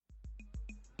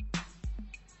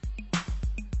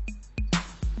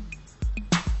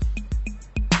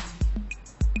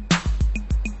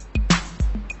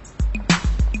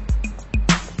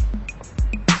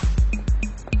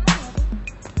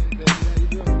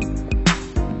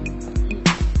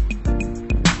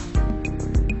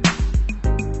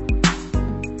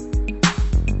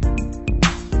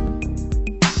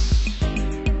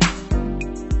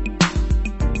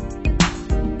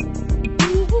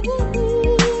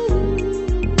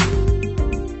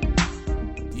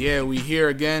Yeah, we here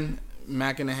again,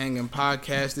 Mac and the Hanging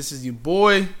Podcast. This is your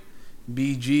boy,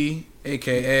 BG,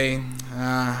 a.k.a.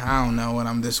 I don't know what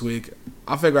I'm this week.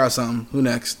 I'll figure out something. Who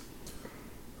next?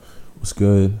 What's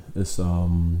good? It's,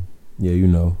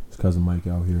 it's Cousin Mike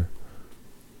out here.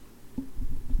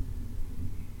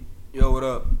 Yo, what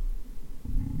up?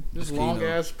 This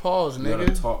long-ass pause, nigga. You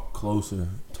gotta talk closer.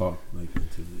 Talk, like,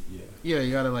 into the, Yeah,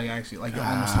 you gotta, like, actually, like, you're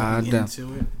almost like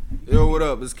into it. Yo, what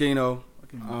up? It's Keno.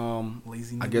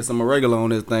 Lazy I guess I'm a regular on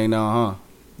this thing now, huh?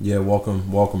 Yeah,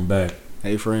 welcome back.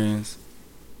 Hey, friends.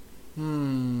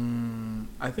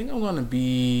 I think I'm gonna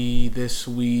be this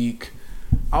week.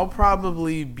 I'll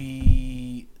probably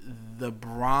be the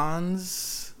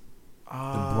bronze. The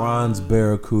bronze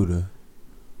barracuda.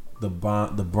 The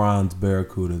bronze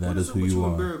barracuda. That is who you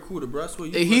are. Barracuda, bro?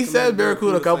 He said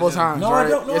barracuda a couple of times. No, right? I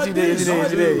don't. No, yes, he did.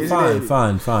 Yes, he did.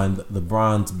 Fine. The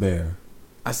bronze bear.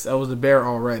 I was a bear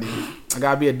already. I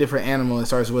gotta be a different animal that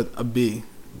starts with a B.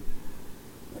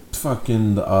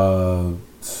 Fucking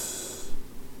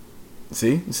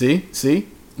See?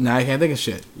 Now I can't think of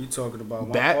shit. You talking about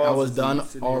my Bat? I was done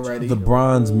already. The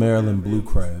bronze Maryland blue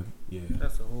crab. Yeah.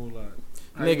 That's a whole lot.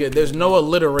 Nigga, there's no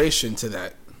alliteration to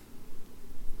that.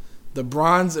 The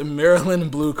bronze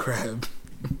Maryland blue crab.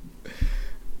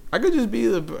 I could just be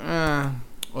the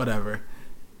whatever.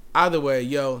 Either way,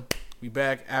 yo, we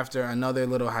back after another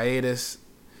little hiatus.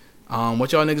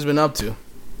 What y'all niggas been up to?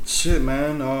 Shit,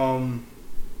 man.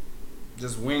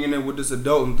 Just winging it with this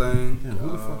adulting thing. Damn,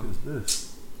 who the fuck is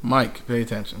this? Mike, pay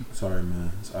attention. Sorry,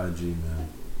 man. It's IG, man.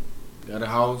 Got a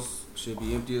house. Should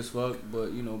be empty as fuck,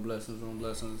 but, blessings on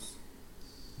blessings.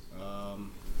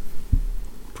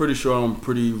 Pretty sure I'm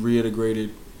pretty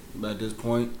reintegrated at this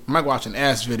point. Mike watching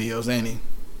ass videos, ain't he?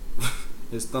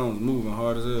 His thumbs moving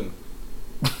hard as hell.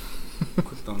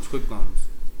 Quick thumbs.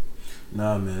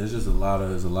 Nah, man, there's a lot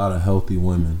of healthy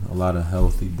women, a lot of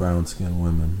healthy brown skinned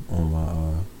women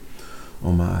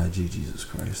on my IG. Jesus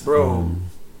Christ, bro.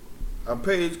 A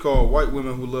page called White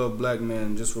Women Who Love Black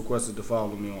Men just requested to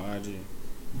follow me on IG.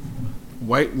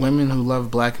 White women who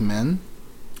love black men?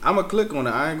 I'm gonna click on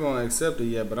it. I ain't gonna accept it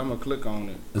yet, but I'm gonna click on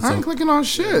it. I ain't clicking on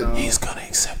shit. He's gonna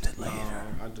accept it later.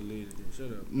 I deleted it. Shut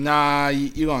up. Nah,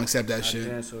 you gonna accept that shit.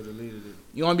 I deleted it.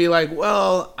 You gonna be like,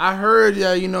 well, I heard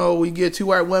we get two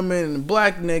white women and a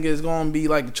black nigga is gonna be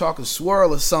like a chocolate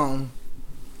swirl or something.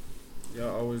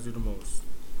 Y'all always do the most.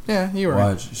 Yeah, you're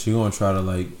right. Watch, she gonna try to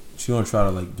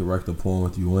direct a porn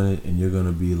with you in it, and you're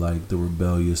gonna be like the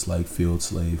rebellious like field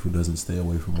slave who doesn't stay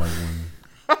away from white women.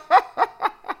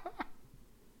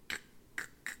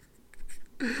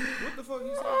 What the fuck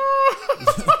you saying?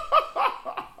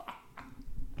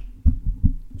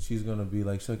 She's gonna be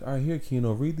like, all right, here,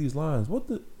 Keno, read these lines.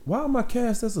 Why am I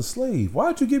cast as a slave?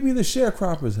 Why'd you give me the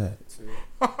sharecropper's hat?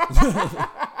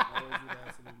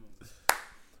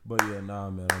 But yeah, nah,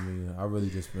 man. I mean, I really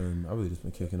just been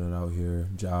kicking it out here,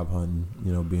 job hunting.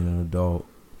 Being an adult.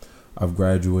 I've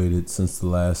graduated since the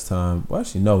last time. Well,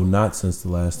 actually, no, not since the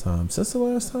last time. Since the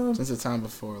last time? Since the time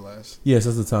before last. Yeah,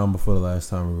 since the time before the last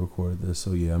time we recorded this.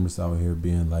 So yeah, I'm just out here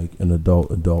being like an adult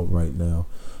right now.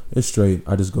 It's straight.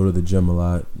 I just go to the gym a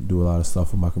lot, do a lot of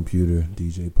stuff on my computer,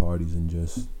 DJ parties, and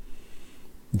just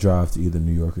drive to either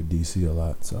New York or DC a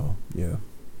lot. So yeah.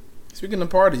 Speaking of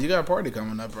parties, you got a party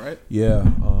coming up, right?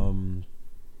 Yeah.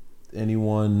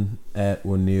 Anyone at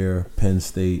or near Penn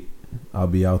State, I'll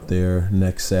be out there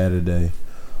next Saturday.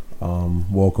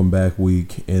 Welcome back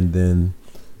week. And then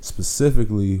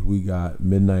specifically, we got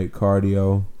Midnight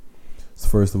Cardio. It's the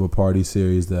first of a party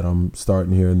series that I'm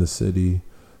starting here in the city.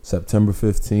 September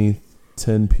 15th,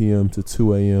 10 p.m. to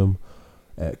 2 a.m.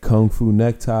 at Kung Fu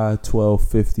Necktie,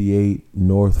 1258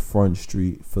 North Front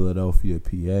Street, Philadelphia,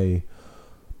 PA.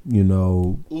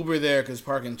 Uber there because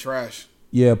parking trash.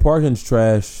 Yeah, parking's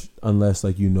trash unless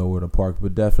you know where to park,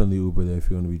 but definitely Uber there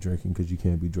if you're going to be drinking because you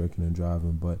can't be drinking and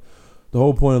driving. But the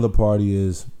whole point of the party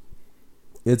is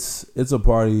it's a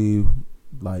party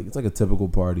it's like a typical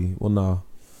party. Well, no,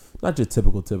 not your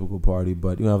typical party,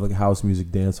 but have like house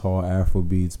music, dance hall, Afro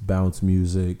beats, bounce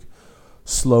music,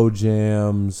 slow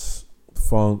jams,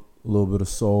 funk, a little bit of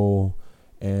soul,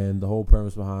 and the whole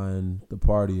premise behind the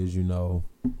party is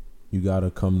you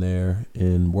gotta come there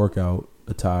in workout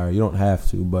attire. You don't have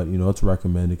to, but it's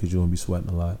recommended because you're gonna be sweating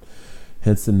a lot.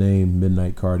 Hence the name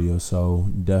Midnight Cardio. So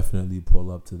definitely pull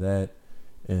up to that.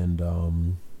 And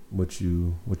what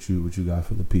you got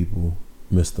for the people,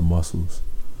 Mr. Muscles?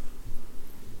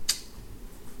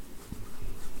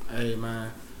 Hey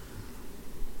man,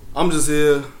 I'm just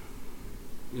here,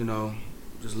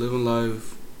 just living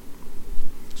life,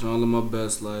 trying to live my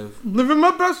best life. Living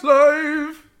my best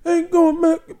life. Ain't going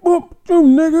back and bump with you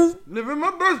niggas. Living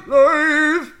my best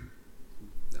life.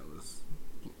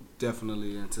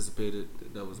 definitely anticipated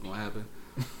that was gonna happen.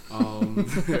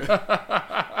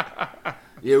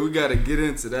 Yeah, we gotta get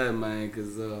into that, man,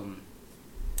 because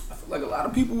I feel like a lot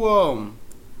of people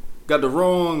got the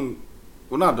wrong,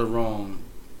 well, not the wrong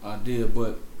idea,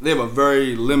 but they have a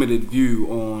very limited view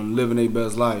on living their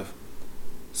best life.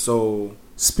 So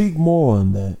speak more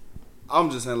on that.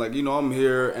 I'm just saying, like, you know, I'm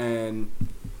here, and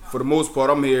for the most part,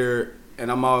 I'm here,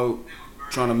 and I'm out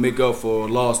trying to make up for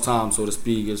lost time, so to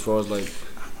speak, as far as like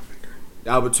the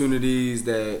opportunities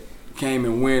that came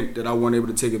and went that I wasn't able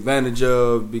to take advantage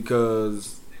of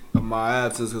because of my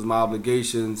absence, because of my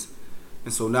obligations.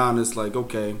 And so now it's like,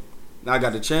 okay, now I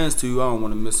got the chance to, I don't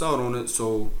want to miss out on it.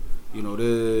 So, you know,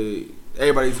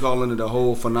 everybody's calling it the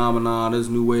whole phenomenon, this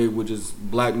new wave, which is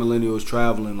black millennials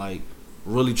traveling, like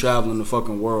really traveling the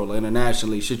fucking world, like,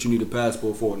 internationally, shit you need a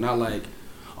passport for. Not like,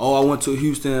 oh, I went to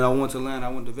Houston, I went to Atlanta, I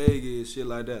went to Vegas, shit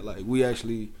like that. Like, we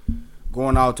actually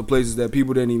going out to places that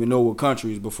people didn't even know were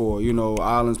countries before. You know,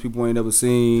 islands people ain't never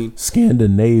seen.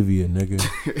 Scandinavia, nigga.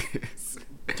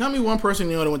 Tell me one person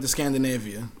you know that went to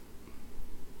Scandinavia.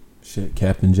 Shit,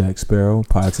 Captain Jack Sparrow,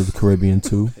 Pirates of the Caribbean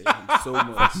 2. Hey, so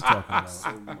much. What you talking about?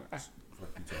 So much. What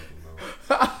you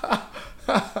talking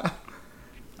about?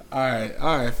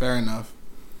 All right, fair enough.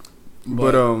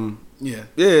 But yeah,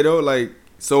 though, like,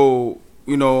 so,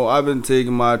 you know, I've been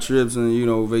taking my trips and, you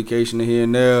know, vacationing here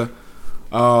and there.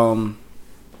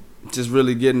 Just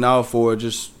really getting out for it,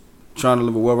 just trying to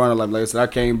live a well-rounded life. Like I said, I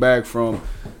came back from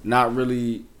not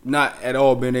at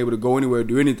all being able to go anywhere,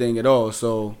 do anything at all.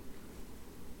 So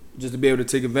just to be able to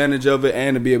take advantage of it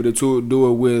and to be able to do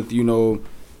it with, you know,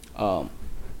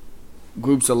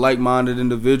 groups of like-minded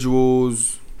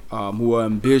individuals who are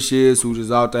ambitious, who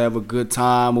just out to have a good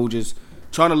time, who just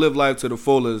trying to live life to the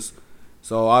fullest.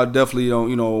 So I definitely don't,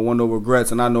 you know, want no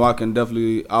regrets, and I know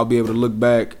I'll be able to look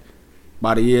back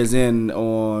by the year's end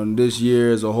on this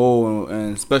year as a whole,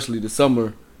 and especially the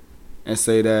summer, and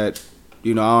say that,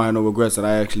 you know, I don't have no regrets,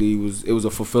 that it was a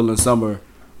fulfilling summer.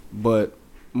 But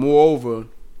moreover,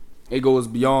 it goes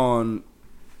beyond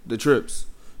the trips.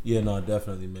 Yeah, no,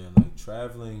 definitely, man. Like,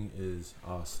 traveling is,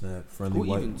 oh snap, friendly Who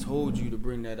white. even told you to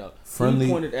bring that up? Friendly.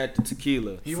 He pointed at the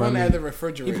tequila. he went at the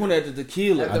refrigerator. He pointed at the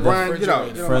tequila. At the Brian, get out.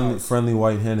 refrigerator. Friendly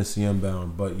white Hennessy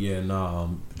inbound. But yeah, nah,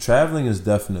 traveling is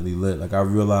definitely lit. Like, I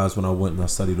realized when I went and I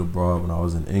studied abroad when I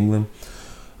was in England,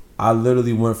 I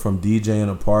literally went from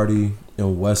DJing a party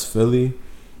in West Philly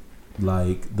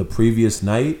like the previous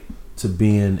night to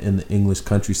being in the English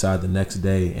countryside the next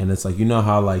day. And it's like, you know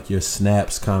how like your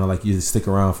snaps kind of like you stick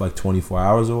around for like 24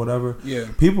 hours or whatever? Yeah.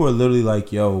 People are literally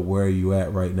like, yo, where are you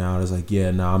at right now? And it's like,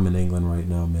 yeah, nah, I'm in England right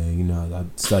now, man. You know,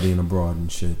 I'm studying abroad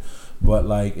and shit. But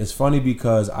like, it's funny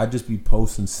because I just be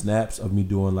posting snaps of me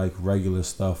doing like regular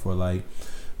stuff, or like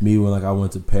me when like I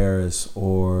went to Paris,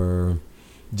 or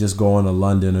just going to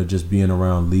London, or just being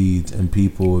around Leeds, and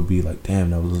people would be like,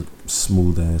 damn, that was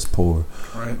smooth ass pour.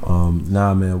 Right.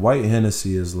 Nah, man, white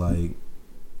Hennessy is like,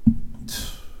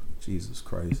 Jesus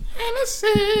Christ. Hennessy.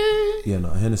 Yeah, no,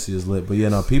 Hennessy is lit. But yeah,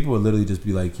 no, people would literally just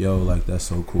be like, yo, like, that's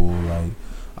so cool. Like,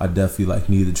 I definitely like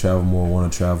need to travel more,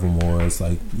 want to travel more. It's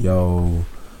like, yo,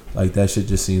 like, that shit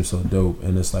just seems so dope.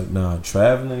 And it's like, nah,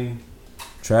 traveling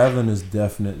is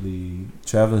definitely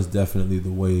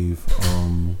the wave.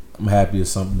 I'm happy it's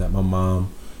something that my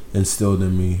mom instilled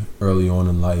in me early on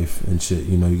in life and shit.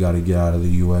 You know, you got to get out of the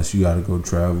U.S., you got to go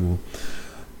travel.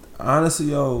 Honestly,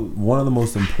 yo, one of the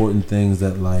most important things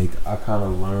that like I kind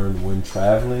of learned when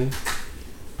traveling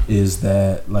is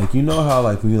that, like, you know how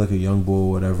like when you're like a young boy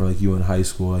or whatever, like you in high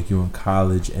school, like you're in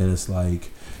college, and it's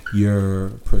like your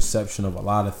perception of a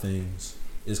lot of things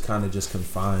is kind of just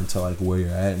confined to like where you're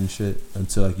at and shit,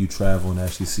 until like you travel and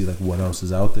actually see like what else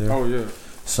is out there. Oh yeah,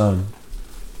 son.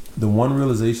 The one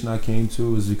realization I came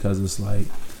to is because it's like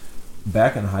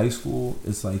back in high school,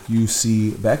 it's like you see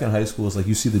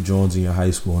the Jones in your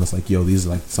high school, and it's like, yo, these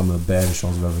are like some of the baddest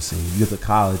Jones I've ever seen. You get to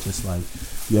college, it's like,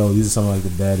 yo, these are some of like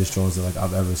the baddest Jones that like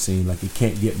I've ever seen. Like, it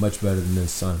can't get much better than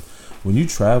this, son. When you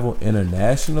travel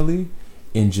internationally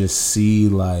and just see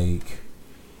like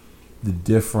the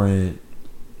different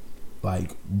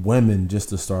like women, just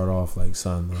to start off, like,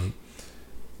 son,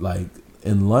 like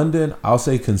in London, I'll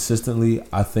say consistently,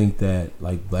 I think that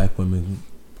like black women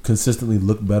consistently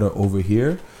look better over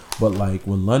here. But like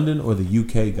when London or the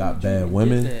UK got bad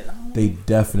women, they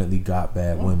definitely got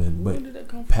bad women.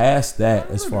 But past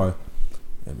that, as far,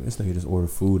 I mean, this nigga just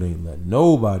ordered food, ain't let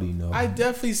nobody know. I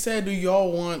definitely said, do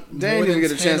y'all want? They didn't even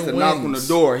get a chance to knock on the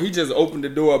door. He just opened the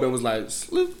door up and was like,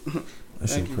 slip. That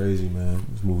shit crazy, man.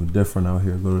 It's moving different out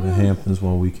here. Go to the Hamptons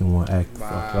one weekend, one act the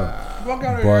fuck up. Fuck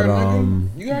out of But here,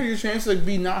 nigga. You got your chance to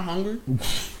be not hungry.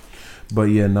 But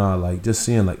yeah, nah, like just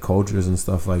seeing like cultures and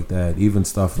stuff like that, even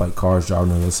stuff like cars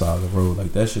driving on the side of the road,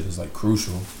 like that shit is like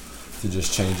crucial to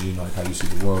just changing like how you see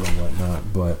the world and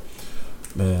whatnot. But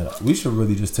man, we should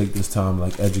really just take this time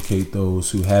like educate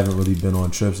those who haven't really been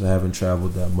on trips and haven't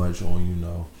traveled that much on, you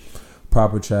know,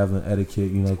 proper traveling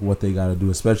etiquette, you know, like what they got to do,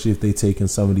 especially if they taking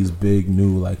some of these big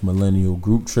new like millennial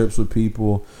group trips with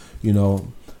people, you know,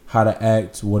 how to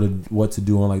act, what to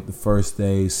do on like the first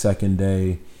day, second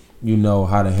day, you know,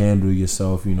 how to handle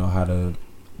yourself, you know, how to,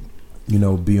 you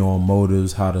know, be on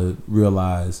motives, how to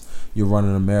realize you're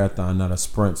running a marathon, not a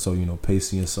sprint. So, you know,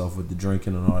 pacing yourself with the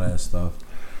drinking and all that stuff.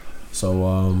 So,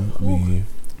 I mean,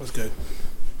 that's good.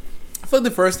 I feel like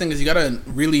the first thing is you gotta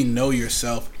really know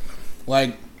yourself.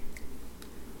 Like,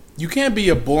 you can't be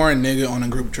a boring nigga on a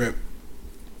group trip.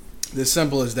 It's as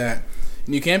simple as that.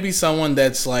 And you can't be someone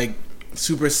that's like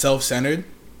super self-centered,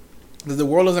 because the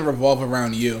world doesn't revolve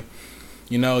around you.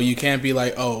 You know, you can't be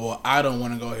like, oh, well, I don't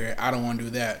want to go here, I don't want to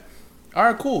do that. All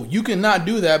right, cool. You cannot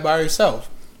do that by yourself,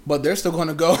 but they're still going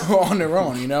to go on their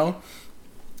own, you know?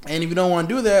 And if you don't want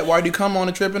to do that, why do you come on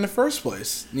a trip in the first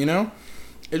place, you know?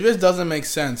 It just doesn't make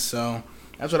sense. So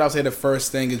that's what I would say the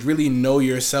first thing is really know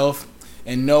yourself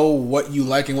and know what you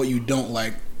like and what you don't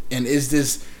like. And is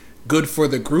this good for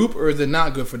the group or is it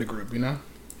not good for the group, you know?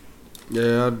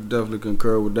 Yeah, I definitely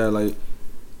concur with that. Like,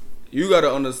 you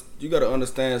gotta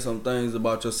understand some things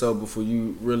about yourself before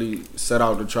you really set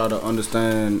out to try to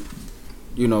understand,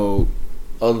 you know,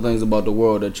 other things about the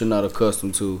world that you're not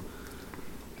accustomed to.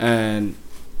 And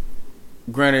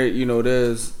granted, you know,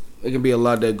 it can be a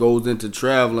lot that goes into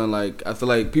traveling. Like, I feel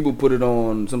like people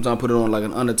sometimes put it on like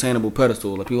an unattainable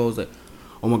pedestal. Like, people always like,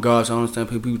 oh my gosh, I don't understand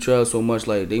people travel so much.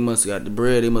 Like, they must have got the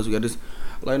bread, they must have got this.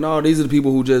 Like, no, these are the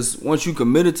people who just, once you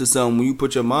committed to something, when you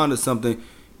put your mind to something,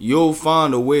 you'll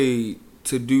find a way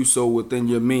to do so within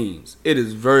your means. It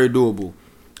is very doable.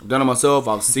 I've done it myself.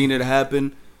 I've seen it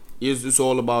happen. It's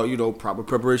all about, you know, proper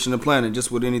preparation and planning,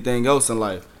 just with anything else in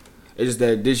life. It's just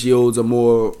that this yields a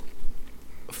more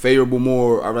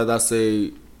favorable, I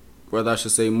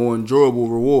should say, more enjoyable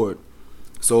reward.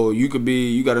 So you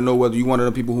got to know whether you one of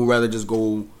the people who rather just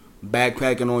go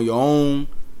backpacking on your own,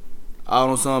 out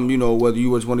on something, you know, whether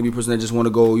you just want to be a person that just want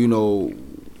to go, you know,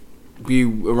 be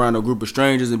around a group of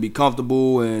strangers and be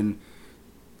comfortable and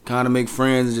kind of make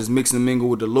friends and just mix and mingle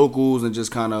with the locals and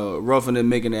just kind of roughing it,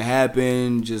 making it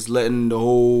happen, just letting the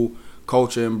whole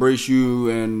culture embrace you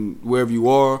and wherever you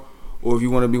are. Or if you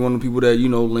want to be one of the people that, you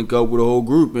know, link up with a whole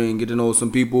group and get to know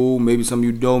some people, maybe some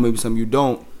you don't, maybe some you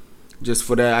don't. Just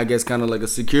for that, I guess, kind of like a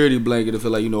security blanket to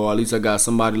feel like, you know, at least I got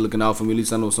somebody looking out for me. At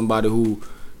least I know somebody who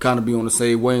kind of be on the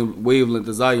same wavelength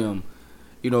as I am.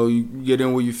 You know, you get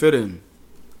in where you fit in.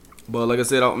 But like I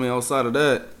said, I mean, outside of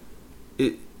that,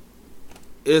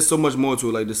 it's so much more to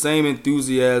it. Like the same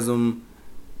enthusiasm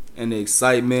and the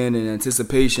excitement and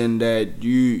anticipation that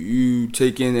you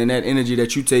take in, and that energy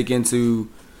that you take into,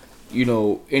 you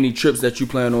know, any trips that you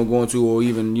plan on going to, or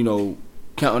even, you know,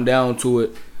 counting down to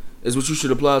it, is what you should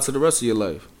apply to the rest of your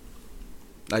life.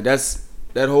 Like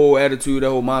that whole attitude, that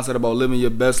whole mindset about living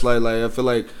your best life. Like I feel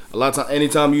like a lot of times,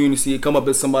 anytime you see it come up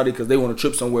as somebody because they want to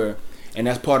trip somewhere, and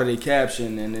that's part of their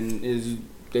caption, and then is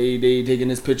they taking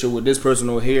this picture with this person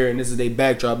over here, and this is their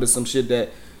backdrop. It's some shit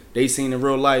that they seen in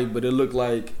real life, but it looked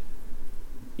like,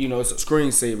 you know, it's a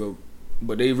screensaver,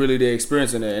 but they're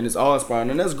experiencing it, and it's all inspiring,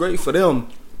 and that's great for them.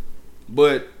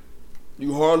 But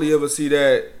you hardly ever see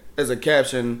that as a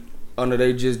caption under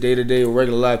they just day-to-day or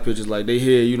regular life pictures. Like they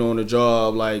here, you know, on the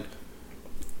job, like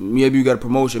maybe you got a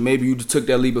promotion, maybe you just took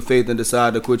that leap of faith and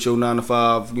decided to quit your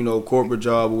 9-to-5, you know, corporate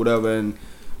job or whatever, and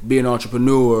be an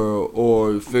entrepreneur,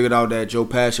 or figured out that your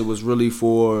passion was really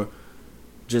for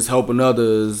just helping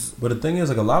others. But the thing is,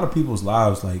 like, a lot of people's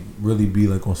lives like really be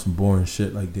like on some boring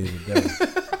shit, like day to day.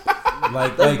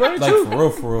 Like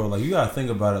for real. Like, you gotta think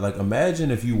about it. Like,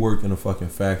 imagine if you work in a fucking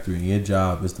factory and your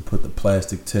job is to put the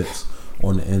plastic tips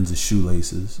on the ends of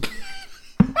shoelaces.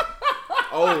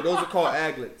 Oh, those are called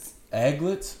aglets.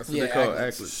 Aglets? That's what they call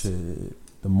aglets. Shit.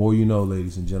 The more you know,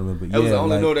 ladies and gentlemen. But I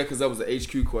only know that because that was an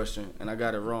HQ question and I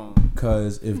got it wrong.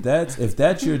 Because if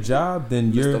that's your job,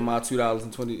 then you're my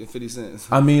 $2.50.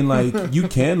 I mean, like, you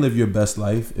can live your best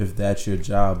life if that's your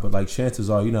job, but like, chances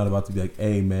are you're not about to be like,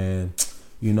 hey man,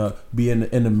 you know, be in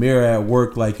the mirror at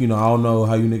work, like, you know, I don't know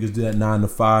how you niggas do that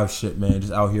 9-to-5 shit, man.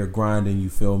 Just out here grinding, you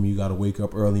feel me? You got to wake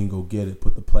up early and go get it.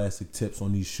 Put the plastic tips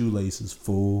on these shoelaces,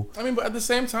 fool. I mean, but at the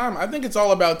same time, I think it's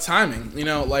all about timing. You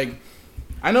know, like,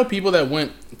 I know people that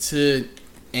went to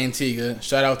Antigua.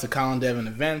 Shout out to Colin Devin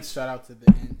Events. Shout out to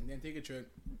the Antigua trip.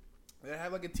 They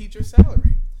have like a teacher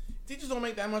salary. Teachers don't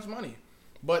make that much money,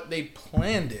 but they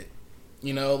planned it.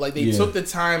 You know, like they took the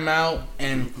time out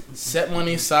and set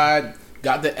money aside,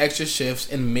 got the extra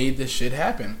shifts, and made this shit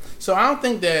happen. So I don't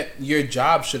think that your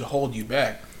job should hold you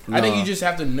back. No. I think you just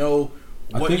have to know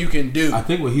what you can do. I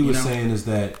think what he was saying is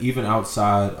that even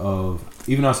outside of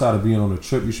being on a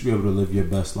trip, you should be able to live your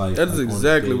best life. That's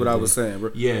exactly what I was saying,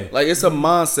 bro. Yeah, like it's a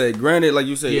mindset. Granted, like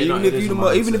you said, even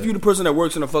if you the person that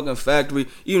works in a fucking factory,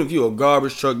 even if you a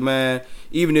garbage truck man,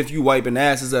 even if you wiping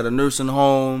asses at a nursing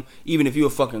home, even if you a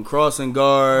fucking crossing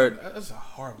guard, that's a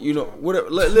horrible. You know, job. whatever.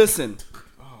 Listen,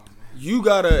 you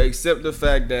gotta accept the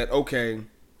fact that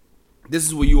this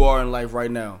is where you are in life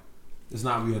right now. It's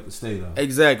not where you have to stay though.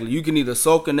 Exactly. You can either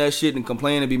sulk in that shit and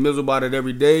complain and be miserable about it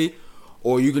every day,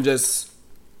 or you can just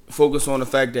focus on the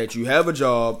fact that you have a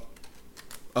job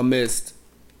amidst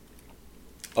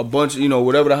a bunch of,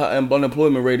 whatever the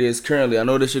unemployment rate is currently. I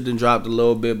know this shit done dropped a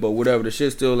little bit, but whatever. The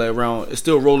shit's still it's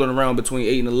still rolling around between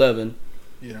 8 and 11.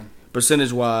 Yeah.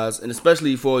 Percentage wise, and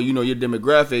especially for, your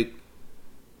demographic,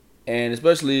 and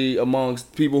especially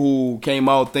amongst people who came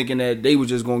out thinking that they was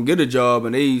just gonna get a job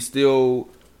and they still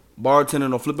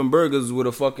bartending or flipping burgers with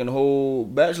a fucking whole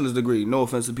bachelor's degree. No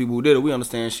offense to people who did it. We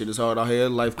understand shit is hard out here.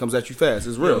 Life comes at you fast.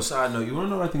 It's real. Yo, side note, you want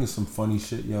to know what I think is some funny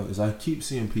shit, yo? Is I keep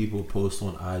seeing people post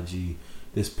on IG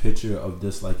this picture of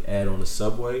this like ad on the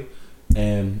subway,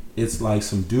 and it's like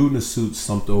some dude in a suit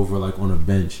slumped over like on a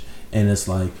bench, and it's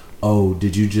like, oh,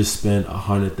 did you just spend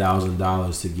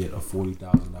 $100,000 to get a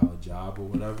 $40,000 job or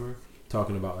whatever?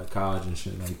 Talking about like college and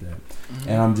shit like that. Mm-hmm.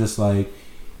 And I'm just like,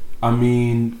 I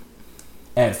mean,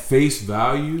 at face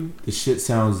value, the shit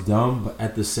sounds dumb, but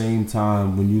at the same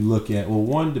time, when you look at, well,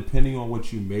 one, depending on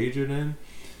what you majored in,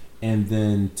 and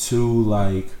then two,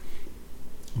 like,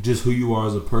 just who you are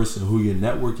as a person, who your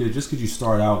network is. Just because you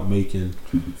start out making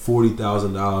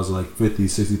 $40,000, like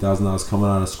 $50,000, $60,000 coming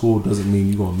out of school, doesn't mean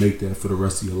you're gonna make that for the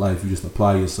rest of your life. You just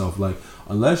apply yourself. Like,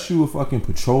 unless you a fucking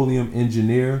petroleum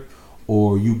engineer,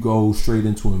 or you go straight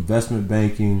into investment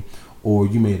banking, or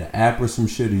you made an app or some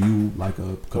shit, or you like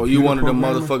a computer or you one of them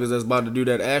programmer. motherfuckers that's about to do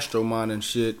that astro mining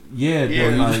shit. Yeah,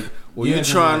 then like, you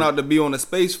trying out to be on the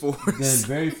Space Force. Then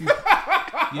very few.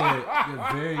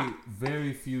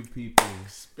 Very few people.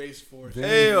 Space Force.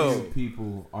 Very few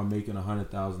people are making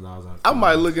 $100,000 out. I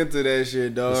might look into that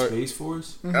shit, dog. The Space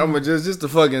Force. I'ma just to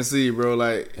fucking see, bro.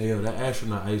 Like, hey, yo, that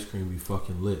astronaut ice cream be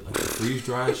fucking lit. Like the freeze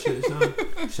dried shit, son.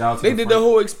 Shout out to they did the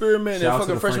whole experiment in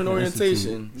fucking freshman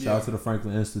orientation. Shout out to the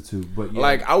Franklin Institute. But yeah.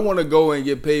 Like, I want to go and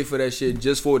get paid for that shit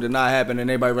just for it to not happen, and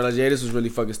everybody realize, yeah, this was really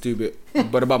fucking stupid.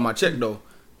 But about my check though.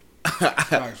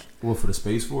 What, for the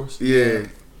Space Force? Yeah.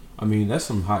 I mean, that's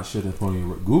some hot shit up on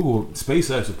your Google.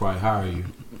 SpaceX will probably hire you.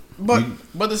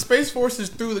 But the Space Force is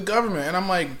through the government, and I'm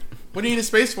like, what do you need a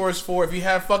Space Force for if you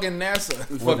have fucking NASA?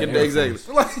 Fucking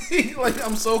exactly. Like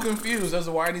I'm so confused as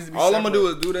to why it needs to be. All separate. I'm gonna do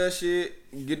is do that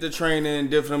shit, get the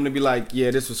training, for them to be like, yeah,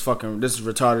 this is retarded, this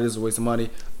is a waste of money.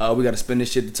 We got to spend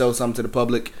this shit to tell something to the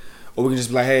public, or we can just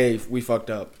be like, hey, we fucked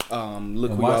up.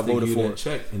 Look who y'all voted for.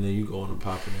 Check, and then you go on a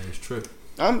popping ass trip.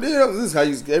 This is how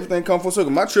everything come full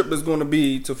circle. My trip is going to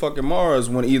be to fucking Mars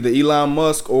when either Elon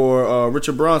Musk or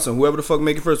Richard Branson, whoever the fuck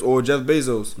make it first, or Jeff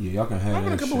Bezos. Yeah, y'all can have I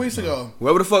went a couple weeks ago.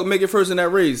 Whoever the fuck make it first in that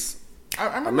race.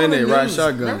 I remember in there riding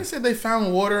shotgun. Remember they said they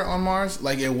found water on Mars?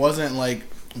 Like it wasn't like,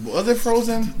 was it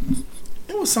frozen?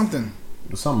 It was something.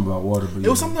 It was something about water. But it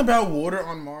was something about water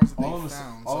on Mars that they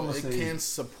found. So it can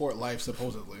support life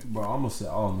supposedly. Bro, all I'm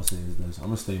gonna say is this: I'm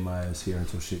gonna stay my ass here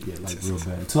until shit get like real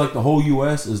bad. Until like the whole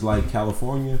U.S. is like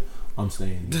California. I'm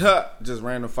staying. Just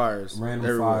random fires.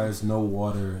 Fires, no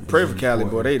water. Pray for Cali,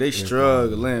 boy. They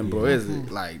struggling, bro. Is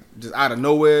it like just out of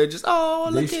nowhere? Just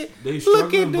look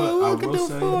at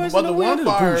the forest. But the one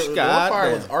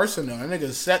fire was arsenal. That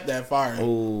nigga set that fire.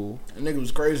 Oh, that nigga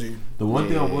was crazy. The one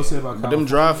thing I will say about California, them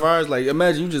dry fires, like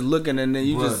imagine you just looking and then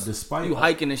you despite you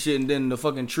hiking and shit, and then the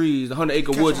fucking trees, the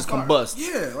 100-acre woods just combust.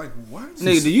 Yeah, like what?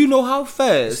 Nigga, do you know how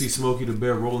fast? See Smokey the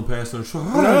Bear rolling past on the truck.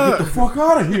 Get the fuck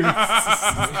out of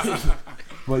here.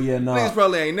 But yeah, no. Niggas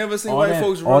probably ain't never seen white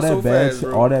folks run so fast,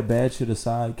 bro. All that bad shit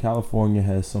aside, California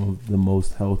has some of the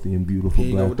most healthy and beautiful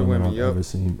black women I've ever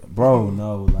seen. Bro,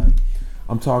 no, like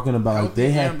I'm talking about like,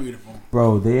 they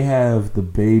have the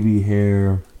baby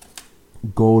hair,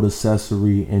 gold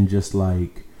accessory, and just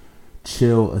like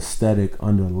chill aesthetic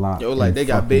under lock. Yo, like they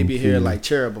got baby hair like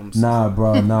cherubims. Nah,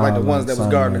 bro, nah. Like the ones that was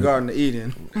guarding the Garden of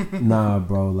Eden. Nah,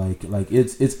 bro, like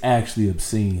it's actually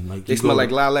obscene. Like they smell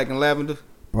like lilac and lavender.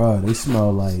 Bro, they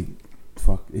smell like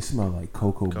They smell like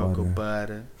cocoa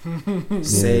butter.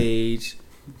 Sage.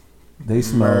 They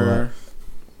smell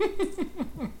like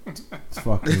it's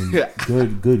fucking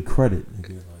good credit.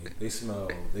 Like they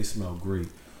smell great.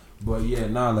 But yeah,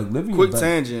 like living. Quick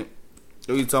tangent.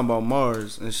 You talking about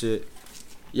Mars and shit.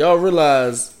 y'all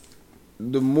realize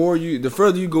the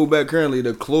further you go back currently,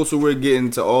 the closer we're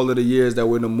getting to all of the years that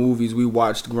were in the movies we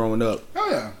watched growing up. Oh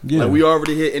yeah. Yeah. Like we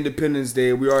already hit Independence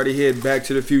Day. We already hit Back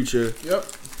to the Future. Yep.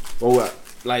 Or what?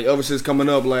 Like other shit's coming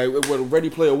up. Like what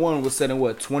Ready Player One was set in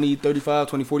what 2035,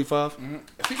 2045. Mm-hmm.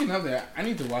 Speaking of that, I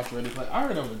need to watch Ready Player. I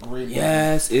heard that was a great movie.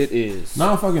 Yes, it is.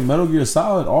 Nah, fucking Metal Gear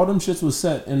Solid. All them shits was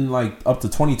set in like up to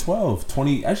 2012,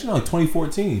 actually no, like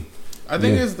 2014. The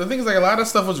thing is like a lot of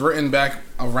stuff was written back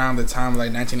around the time of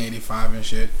like 1985 and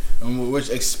shit,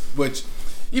 which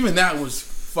even that was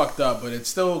fucked up, but it's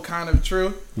still kind of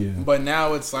true. Yeah. But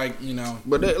now it's like, you know.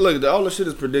 But look, all the shit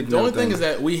is predicted. The only thing is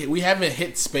that we haven't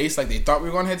hit space like they thought we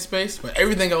were going to hit space, but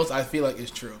everything else I feel like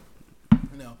is true.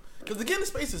 You know, because to get into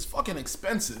space is fucking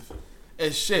expensive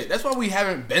as shit. That's why we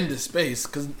haven't been to space,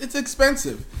 because it's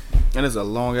expensive. And it's a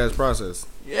long ass process.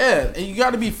 Yeah, and you got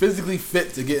to be physically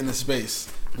fit to get into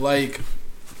space. Like,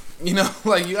 you know,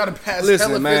 like you got to pass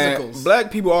hella physicals.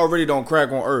 Black people already don't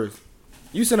crack on Earth.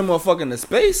 You send a motherfucker into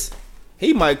space,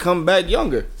 he might come back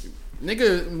younger.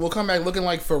 Nigga will come back looking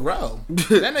like Pharrell.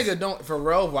 That nigga don't.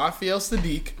 Pharrell, Raphael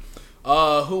Sadiq.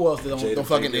 Who else don't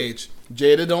fucking age?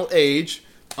 Jada don't age.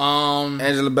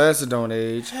 Angela Bassett don't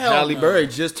age. Halle Berry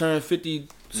just turned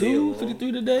 52,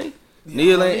 53 today.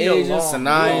 Neil ain't aging.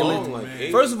 Sanaa ain't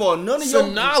aging. First of all, none of your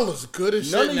Sanaa looks good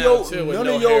as shit now too.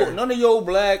 None of your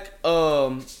black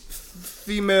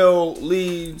female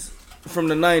leads from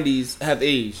the 90s have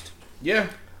aged. Yeah.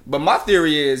 But my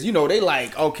theory is, you know, they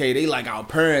like our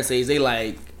parents' age. They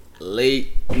like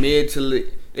mid to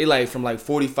late. They like from like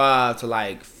 45 to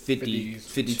like 50,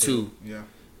 52. Yeah.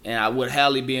 And I would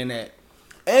Halle being that.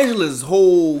 Angela's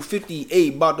whole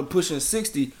 58, about to pushing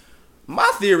 60.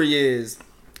 My theory is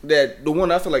that the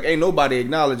one I feel like ain't nobody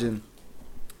acknowledging.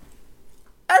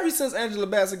 Ever since Angela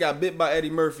Bassett got bit by Eddie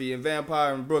Murphy in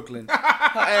Vampire in Brooklyn,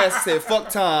 her ass said, fuck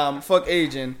time, fuck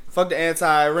aging, fuck the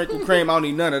anti-wrinkle cream, I don't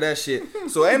need none of that shit.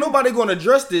 So ain't nobody gonna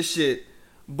address this shit,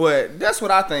 but that's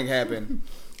what I think happened.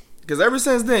 Because ever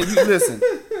since then, you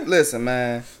listen,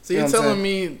 man. So you're telling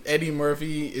me Eddie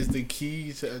Murphy is the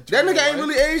key to that nigga ain't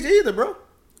really aged either, bro.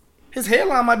 His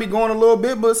hairline might be going a little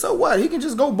bit, but so what? He can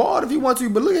just go bald if he wants to.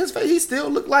 But look at his face, he still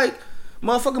look like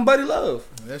motherfucking Buddy Love.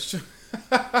 That's true.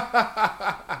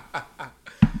 I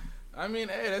mean,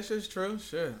 hey, that's just true.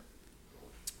 Shit.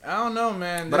 I don't know,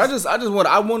 man. But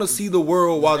I want to see the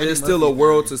world while there's still a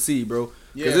world to see, bro.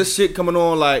 Because this shit coming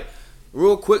on, like,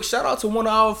 real quick. Shout out to one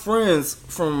of our friends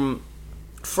from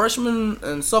freshman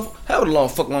and stuff. However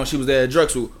long she was there at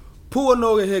Drexel.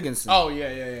 Puanoga Higginson. Oh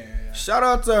yeah. Shout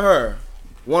out to her.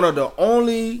 One of the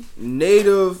only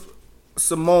native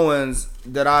Samoans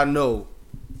that I know.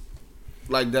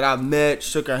 Like, that I've met,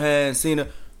 shook her hand, seen her.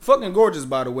 Fucking gorgeous,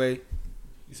 by the way.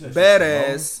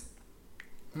 Badass.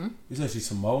 You said she's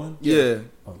Samoan? Yeah.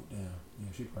 Oh, damn. Yeah,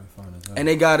 she probably fine as hell. And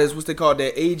they got this, what's they call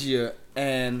that, Agia.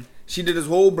 And she did this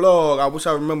whole blog. I wish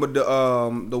I remembered the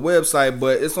website,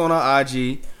 but it's on her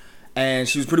IG. And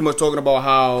she was pretty much talking about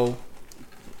how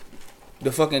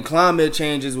the fucking climate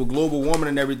changes with global warming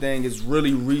and everything is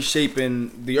really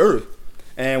reshaping the earth.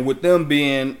 And with them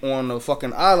being on a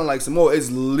fucking island like Samoa, it's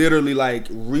literally like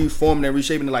reforming and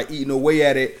reshaping it, like eating away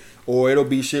at it. Or it'll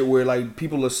be shit where like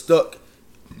people are stuck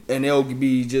and they'll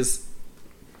be just,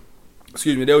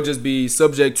 they'll just be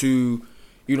subject to,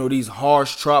 you know, these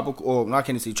harsh tropical, or I can't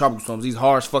even say tropical storms, these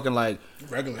harsh fucking like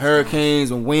regular hurricanes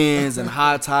and winds and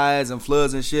high tides and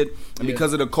floods and shit. And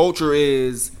because of the culture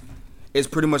it's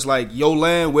pretty much like your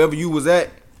land, wherever you was at,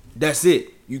 that's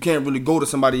it. You can't really go to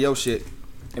somebody else shit.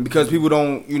 And because people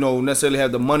don't, you know, necessarily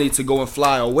have the money to go and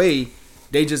fly away,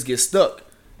 they just get stuck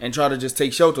and try to just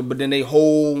take shelter. But then they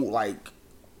whole, like,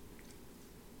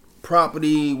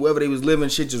 property, wherever they was living,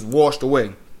 shit just washed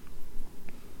away.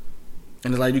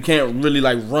 And it's like, you can't really,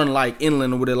 like, run, like,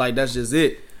 inland or whatever. Like, that's just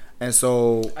it. And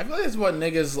so I feel like it's what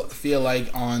niggas feel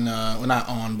like on, well, not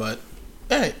on, but,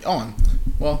 hey, on.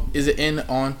 Well, is it in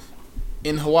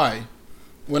Hawaii?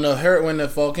 When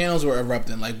the volcanoes were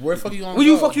erupting, like, where the fuck you gonna go? Where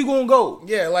you fuck you gonna go?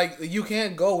 Yeah, like, you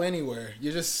can't go anywhere.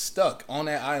 You're just stuck on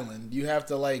that island. You have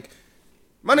to, like...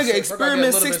 My nigga,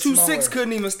 Experiment 626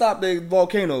 couldn't even stop the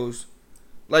volcanoes.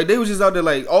 Like, they was just out there,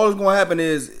 like, all that's gonna happen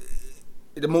is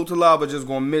the molten lava just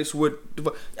gonna mix with...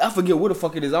 I forget where the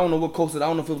fuck it is. I don't know what coast it is. I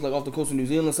don't know if it was, like, off the coast of New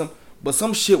Zealand or something. But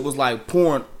some shit was, like,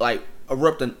 pouring, like,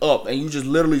 erupting up. And you just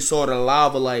literally saw the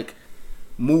lava, like,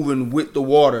 moving with the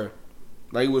water.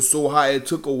 Like, it was so high, it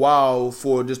took a while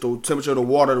for just the temperature of the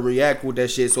water to react with that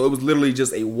shit. So it was literally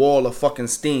just a wall of fucking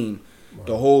steam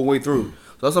the whole way through.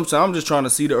 So that's what I'm saying. I'm just trying to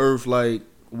see the earth, like,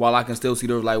 while I can still see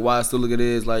the earth, like, why I still look at it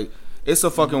is, like, It's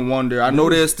a fucking wonder. I know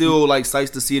there's still like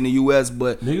sights to see in the U.S.,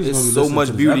 but it's so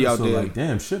much beauty out there. Like,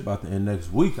 damn, shit about to end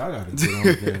next week. I gotta get on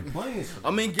the damn plane.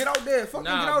 I mean, get out there, fucking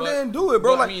get out there and do it,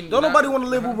 bro. Like, don't nobody want to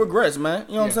live with regrets, man.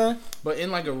 You know what I'm saying? But in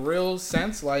like a real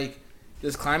sense, like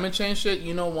this climate change shit,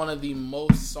 you know, one of the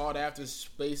most sought after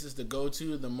spaces to go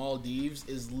to, the Maldives,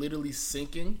 is literally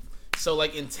sinking. So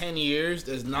like in 10 years,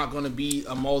 there's not going to be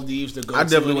a Maldives to go to. I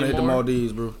definitely want to hit the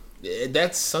Maldives, bro.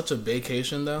 That's such a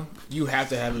vacation, though. You have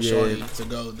to have a shorty to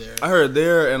go there. I heard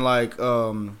there and like,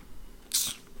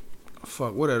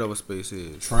 fuck, what that other space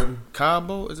is? Trenton?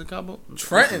 Cabo? Is it Cabo?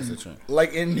 Trenton.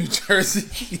 Like in New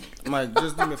Jersey. Mike,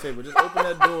 just do me a favor. Just open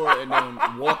that door and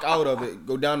then walk out of it.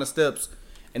 Go down the steps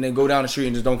and then go down the street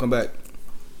and just don't come back.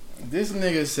 This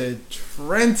nigga said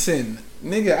Trenton.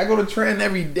 Nigga, I go to Trenton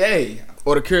every day.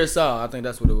 Or the Curacao. I think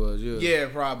that's what it was. Yeah,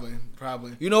 probably.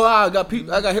 You know how I got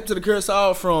hip to the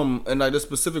Curacao from, and like this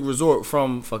specific resort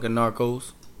from fucking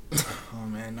Narcos. Oh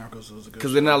man, Narcos was a good.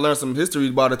 Because then I learned some history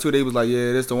about it too. They was like,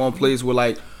 yeah, this the one place where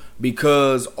like,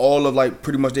 because all of like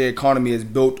pretty much their economy is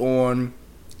built on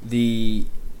the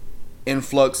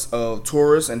influx of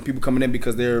tourists and people coming in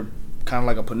because they're kind of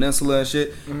like a peninsula and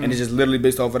shit, and it's just literally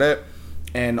based off of that,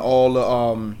 and all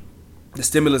the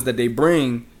stimulus that they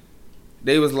bring,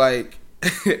 they was like,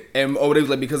 they was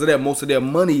like, because of that, most of their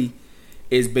money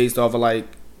is based off of like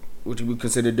what you would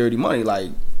consider dirty money, like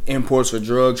imports for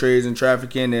drug trades and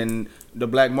trafficking and the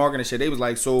black market and shit. They was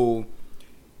like, so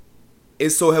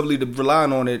it's so heavily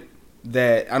relying on it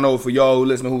that I know for y'all who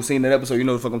listen, who've seen that episode, you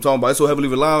know the fuck I'm talking about. It's so heavily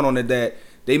relying on it that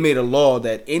they made a law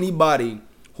that anybody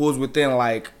who is within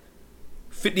like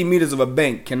 50 meters of a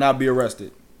bank cannot be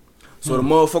arrested. So the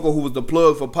motherfucker who was the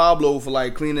plug for Pablo for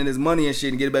like cleaning his money and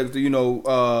shit and get it back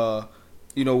to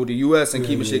with the U.S. and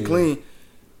keeping shit clean,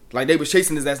 like they was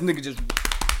chasing his ass. Nigga just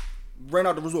ran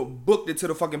out the resort, booked it to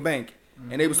the fucking bank,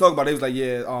 and they was talking about it. They was like,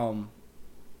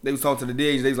 they was talking to the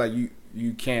DA. They was like,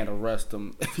 you can't arrest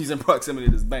him if he's in proximity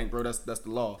to this bank, bro. That's the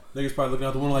law. Niggas probably looking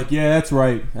out the window like, yeah, that's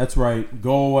right,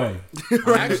 go away.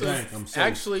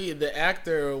 Actually, the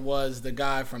actor was the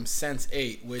guy from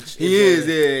Sense8, which he is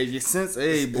your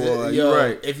Sense8 boy. You're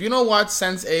right. If you don't watch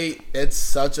Sense8, it's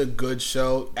such a good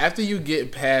show. After you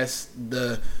get past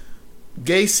the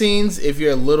gay scenes, if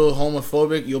you're a little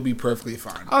homophobic, you'll be perfectly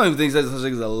fine. I don't even think such a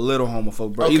thing as a little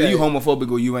homophobic, bro. Okay. Either you homophobic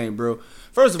or you ain't, bro.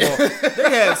 First of all, they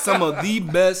have some of the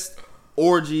best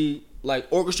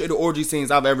orchestrated orgy scenes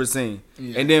I've ever seen.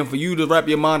 Yeah. And then for you to wrap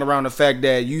your mind around the fact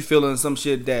that you feeling some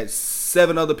shit that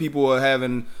 7 other people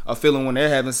are feeling when they're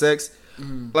having sex.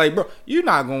 Like, bro, you're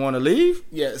not gonna want to leave.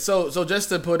 Yeah. So just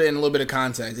to put it in a little bit of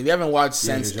context, if you haven't watched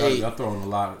Sense8, y'all throwing a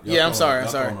lot. I'm sorry.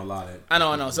 I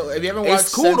know. So if you haven't watched,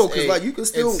 it's cool though, because like you can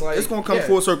still, it's gonna come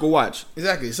full circle. Watch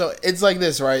exactly. So it's like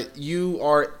this, right? You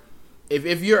are,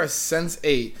 if you're a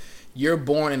Sense8, you're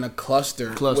born in a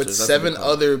cluster with 7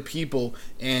 other people,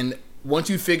 and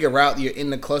once you figure out you're in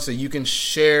the cluster, you can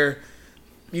share.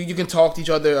 You can talk to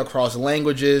each other across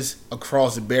languages,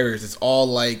 across barriers. It's all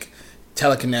like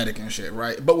telekinetic and shit,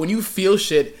 right? But when you feel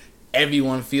shit,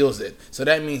 everyone feels it. So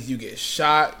that means you get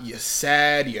shot, you're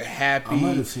sad, you're happy,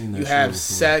 you have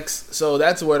sex. So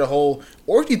that's where the whole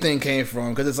orgy thing came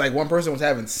from, because it's like one person was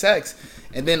having sex,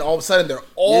 and then all of a sudden they're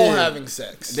all having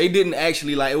sex. They didn't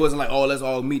actually, like, it wasn't like, oh, let's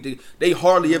all meet. They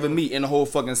hardly ever meet in the whole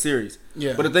fucking series.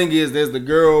 Yeah. But the thing is, there's the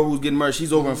girl who's getting murdered.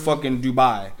 She's over in fucking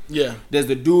Dubai. Yeah. There's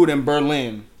the dude in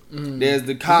Berlin. There's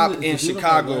the cop in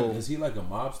Chicago. Is he like a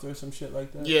mobster or some shit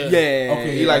like that? Yeah.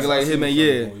 Okay. He like him and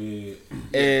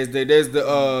There's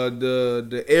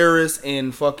the heiress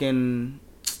in fucking,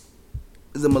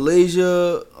 is it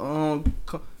Malaysia?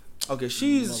 Okay,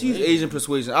 she's Asian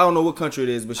persuasion. I don't know what country it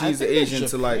is, but she's the Asian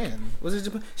to like. Was it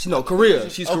Japan? Korea.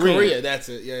 She's Korean. Korea. That's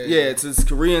it. Yeah. It's this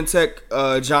Korean tech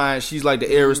giant. She's like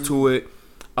the heiress to it.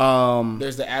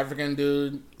 There's the African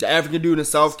dude. The African dude in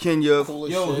South Kenya.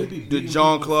 The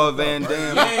Jean-Claude Van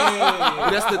Damme.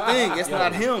 That's the thing. It's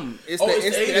not him. It's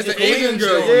the Asian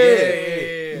girl.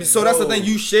 Yeah. So that's the thing.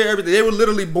 You share everything. They were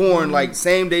literally born like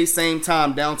same day, same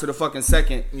time, down to the fucking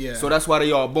second. Yeah. So that's why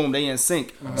they all boom. They in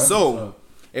sync. So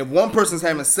if one person's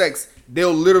having sex,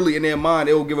 they'll literally in their mind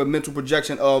they'll give a mental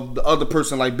projection of the other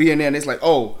person like being there, and it's like,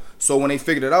 oh, so when they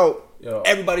figured it out,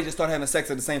 everybody just started having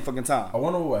sex at the same fucking time. I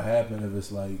wonder what happened if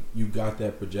it's like you got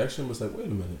that projection, but it's like, wait a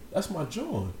minute, that's my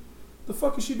John. The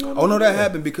fuck is she doing? Oh no, that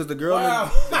happened because the girl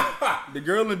the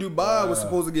girl in Dubai was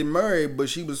supposed to get married, but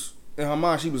she was in her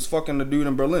mind she was fucking the dude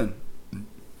in Berlin.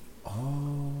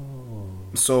 Oh.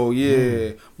 So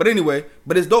yeah, but anyway,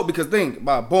 but it's dope because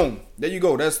boom, there you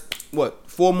go. That's what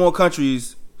 4 more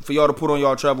countries for y'all to put on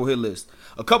y'all travel hit list.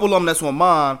 A couple of them that's on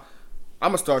mine. I'm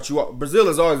gonna start you off. Brazil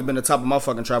has always been the top of my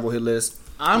fucking travel hit list.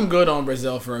 I'm good on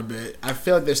Brazil for a bit. I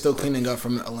feel like they're still cleaning up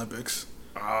from the Olympics.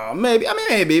 Maybe. I mean,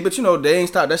 maybe, but you know, they ain't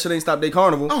stopped. That shit ain't stopped their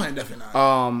carnival. Oh, definitely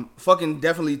not. Fucking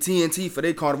definitely TNT for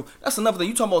their carnival. That's another thing.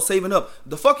 You talking about saving up?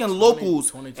 The fucking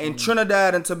locals in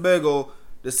Trinidad and Tobago,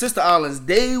 the sister islands,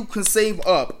 they can save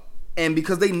up, and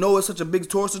because they know it's such a big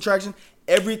tourist attraction,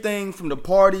 everything from the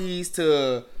parties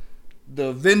to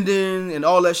the vending and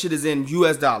all that shit is in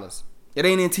US dollars. It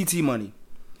ain't in TT money.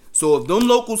 So if them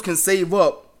locals can save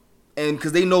up, and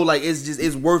because they know like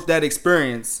it's worth that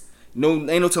experience. No,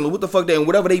 ain't no telling what the fuck they, and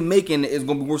whatever they making is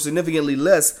gonna be worth significantly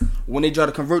less when they try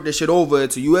to convert that shit over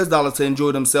to US dollars to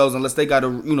enjoy themselves, unless they got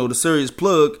the serious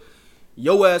plug.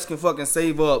 Your ass can fucking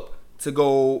save up to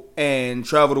go and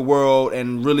travel the world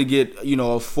and really get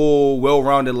a full,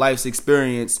 well-rounded life's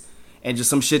experience, and just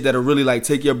some shit that'll really like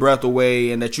take your breath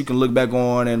away, and that you can look back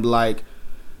on and like,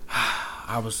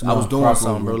 I was doing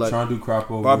something, bro. Like trying to do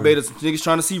crop over. Barbados niggas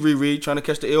trying to see Riri, trying to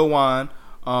catch the ill wine.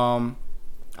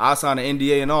 I signed an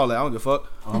NDA and all that. I don't give a fuck.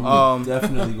 I'm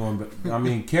definitely going back. I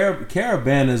mean,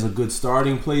 Caribana is a good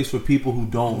starting place for people who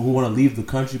want to leave the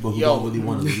country, but who don't really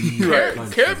want to leave.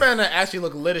 Caribana actually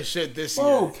looked lit as shit this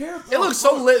year. It looks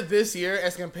so lit this year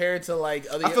as compared to like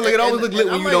other. I feel like it always look lit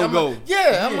when you don't go.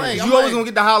 I'm like, you always gonna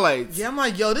get the highlights. Yeah, I'm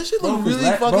like, yo, this shit look really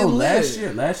fucking lit. Last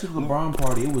year the LeBron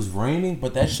party, it was raining,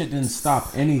 but that shit didn't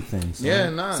stop anything. So. Yeah,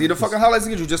 nah. See the fucking highlights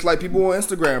get you just like people on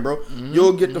Instagram, bro.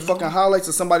 You'll get the fucking highlights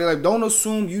of somebody. Like, don't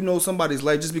assume you know somebody's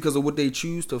life just because of what they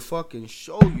choose to fucking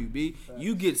show you, B.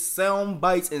 You get sound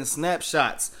bites and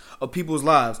snapshots of people's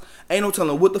lives. Ain't no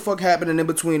telling what the fuck happening in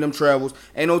between them travels.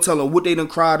 Ain't no telling what they done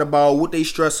cried about, what they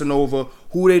stressing over,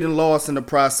 who they done lost in the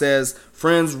process,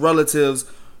 friends, relatives,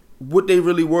 what they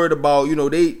really worried about. You know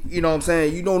what I'm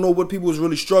saying? You don't know what people is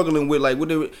really struggling with. Like,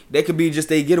 that could be just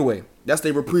their getaway. That's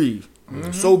their reprieve.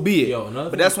 So be it.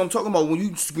 But that's what I'm talking about. When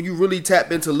you really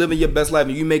tap into living your best life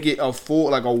and you make it a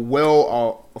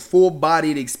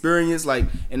full-bodied experience, like,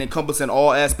 and encompassing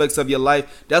all aspects of your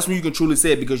life, that's when you can truly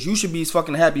say it, because you should be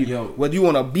fucking happy, whether you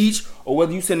on a beach or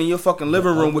whether you sitting in your fucking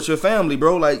living room with your family,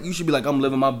 bro. Like, you should be like, I'm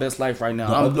living my best life right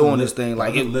now. I'm doing this thing.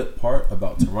 Like, the lit part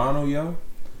about Toronto,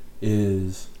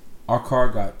 is our car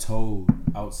got towed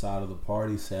outside of the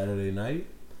party Saturday night,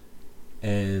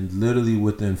 and literally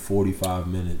within 45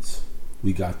 minutes,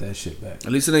 we got that shit back.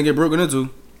 At least it didn't get broken into.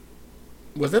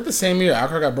 Was that the same year our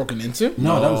car got broken into?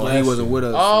 No, that was last year. He wasn't with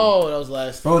us. Oh, that was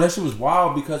last year. Bro, that shit was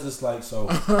wild because it's like, so.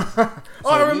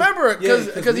 I remember it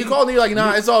because you called me like,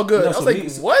 nah, it's all good. I was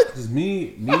like, what? Because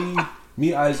me,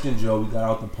 Isaac, and Joe, we got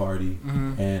out the party,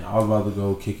 and I was about to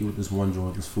go kick it with this one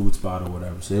joint, this food spot or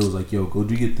whatever. So it was like, yo, go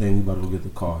do your thing. We about to go get the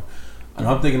car. And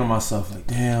I'm thinking to myself, like,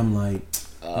 damn, like,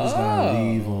 I just gotta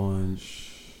leave on.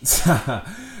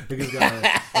 Niggas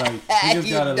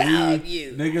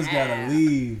gotta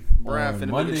leave Brian on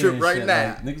Monday trip and right shit. now.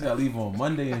 Like, niggas gotta leave on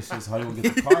Monday and shit. So how you gonna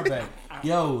get the car back?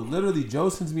 Yo, literally, Joe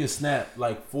sends me a snap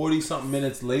like 40 something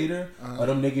minutes later. Of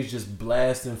them niggas just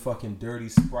blasting fucking dirty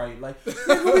Sprite. Like,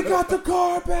 nigga, we got the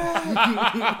car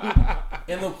back.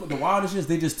 And the wildest shit is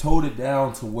they just towed it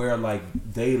down to where like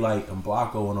Daylight and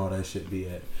Blocko and all that shit be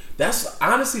at. That's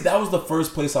honestly, that was the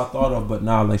first place I thought of. But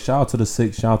nah, like, shout out to the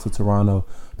Six, shout out to Toronto.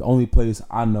 The only place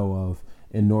I know of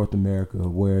in North America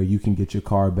where you can get your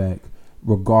car back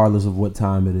regardless of what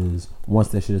time it is once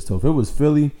that shit is towed. If it was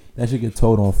Philly, that shit get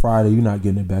towed on Friday. You're not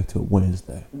getting it back till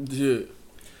Wednesday. Yeah.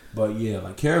 But yeah,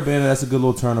 like Caribana, that's a good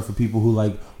little turner for people who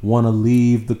like want to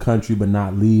leave the country but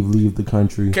not leave the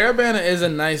country. Caribana is a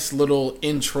nice little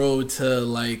intro to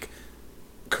like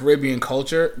Caribbean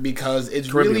culture because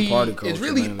it's Caribbean really culture, it's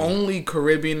really mainly. Only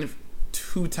Caribbean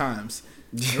 2 times.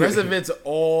 The rest of it's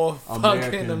all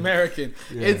fucking American.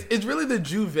 Yeah. It's really the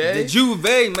Juve. The Juve,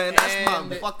 man. That's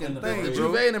my fucking thing, the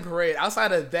Juve and the parade.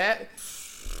 Outside of that,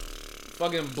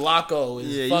 fucking Blocko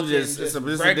is fucking it's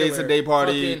a day-to-day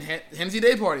party. Hennessy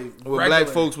day party. With regular black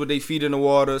folks with their feet in the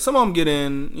water. Some of them get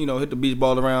in, hit the beach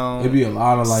ball around. It'd be a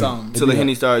lot of like... Till the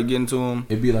Henny started getting to them.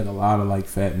 It'd be like a lot of like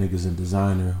fat niggas in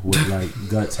designer with like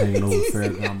guts hanging over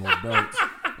Ferragamo belts.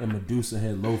 And Medusa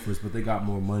had loafers, but they got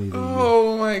more money than you.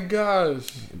 Oh my gosh.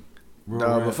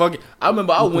 But fuck it. I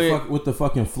remember I went with the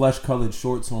fucking flesh colored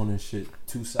shorts on and shit.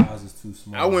 2 sizes too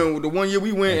small. I went with the one year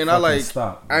we went, and I like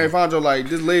stopped, I ain't found you like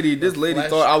this lady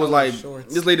thought I was like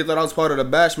shorts. This lady thought I was part of the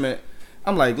bashment.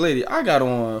 I'm like, lady, I got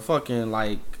on fucking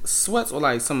like sweats or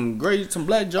like some black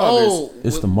joggers. Oh,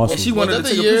 it's the muscle. And she wanted to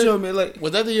take a picture of me. Like,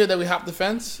 was that the year that we hopped the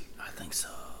fence? I think so.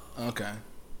 Okay.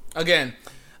 Again,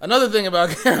 another thing about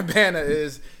Caribana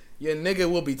is your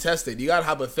nigga will be tested. You gotta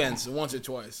hop a fence once or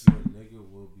twice. Your nigga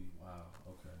will be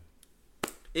okay.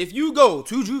 If you go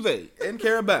to Juve in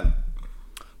Caribana,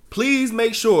 Please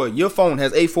make sure your phone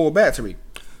has A4 battery.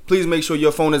 Please make sure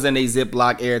your phone is in a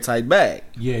Ziploc airtight bag.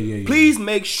 Yeah. Please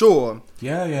make sure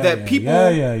that people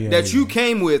that you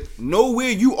came with know where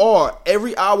you are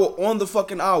every hour on the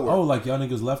fucking hour. Oh, like y'all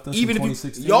niggas left us Even in if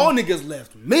 2016? y'all niggas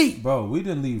left me. Bro, we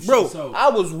didn't leave. Bro, So, I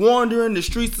was wandering the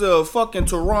streets of fucking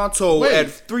Toronto at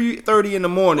 3:30 in the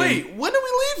morning. Wait, when did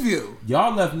we leave you?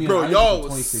 y'all left me Bro, in y'all in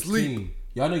was 2016. asleep.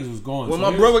 Y'all niggas was going. When So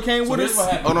my brother came with us.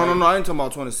 Happened, No, I ain't talking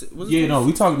about 26. Yeah, no,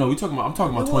 we talking about. I'm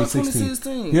talking about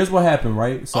 2016. Here's what happened,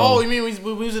 right? So, Oh, you mean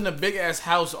we was in a big ass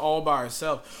house all by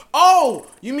ourselves? Oh,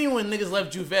 you mean when niggas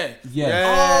left Duval?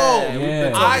 yeah. Oh,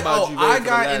 Yeah. I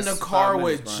got in the car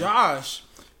with Josh,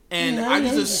 and I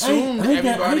just assumed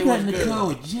everybody was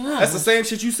good. That's the same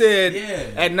shit you said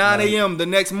Yeah. at 9 a.m. the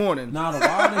next morning. Nah, the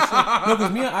wildest shit. No,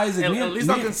 because me and Isaac, At least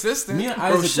I'm consistent. Me and Bro,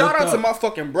 Isaac shout looked out to up. my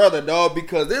fucking brother, dog,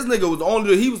 because this nigga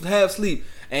was he was half asleep,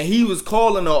 and he was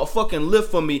calling a fucking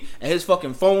lift for me, and his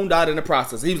fucking phone died in the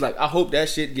process. He was like, I hope that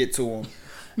shit get to him.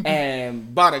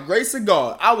 And by the grace of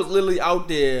God, I was literally out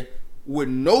there with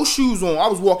no shoes on. I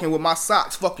was walking with my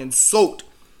socks fucking soaked,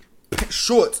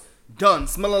 shorts done,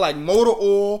 smelling like motor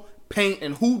oil, paint,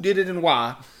 and who did it and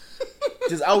why.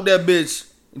 Just out that bitch,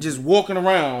 just walking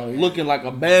around looking like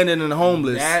abandoned and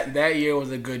homeless. That year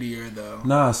was a good year though.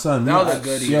 Nah, son, That was a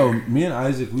good year. Me and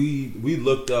Isaac, we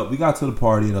looked up. We got to the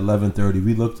party at 11:30.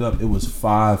 We looked up. It was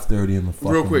 5:30 in the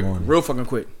fucking morning. Real fucking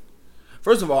quick.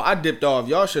 First of all, I dipped off.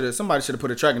 Somebody should have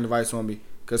put a tracking device on me.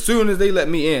 Cause soon as they let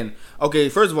me in, okay,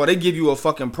 first of all, they give you a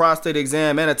fucking prostate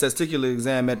exam and a testicular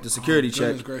exam at the security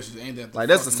check. Goodness gracious, ain't that the Like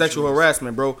that's a fucking sexual truth?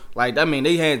 harassment, bro. Like I mean,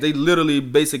 they literally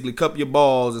basically cup your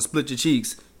balls and split your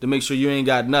cheeks to make sure you ain't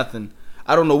got nothing.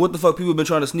 I don't know what the fuck people been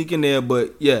trying to sneak in there,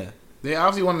 but yeah. They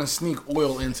obviously want to sneak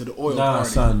oil into the oil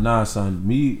party. Nah, son.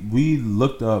 We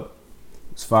looked up.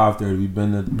 It's 5:30. We've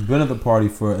been at the party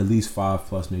for at least 5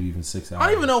 plus, maybe even 6 hours. I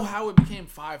don't even know how it became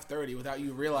 5:30 without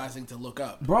you realizing to look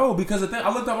up. Bro, because the thing,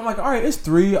 I looked up, I'm like, all right, it's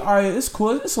 3. All right, it's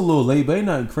cool. It's a little late, but ain't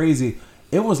nothing crazy.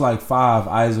 It was like 5.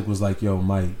 Isaac was like, yo,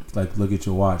 Mike, like, look at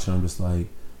your watch. And I'm just like,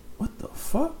 what the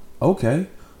fuck? Okay.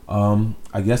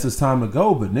 I guess it's time to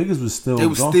go, but niggas was still They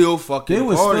was still fucking They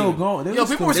was partying. still going. Yo,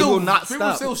 people were still not people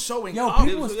were stop. still showing Yo, up.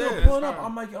 people were still pulling up.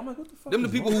 I'm like, what the fuck? Them the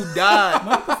is people wrong? who died.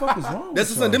 What the fuck is wrong? That's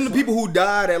with the them y'all, the people who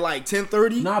died at like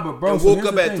 10:30. Nah, but bro, and so woke here's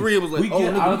up the at thing. 3 and was like, we oh,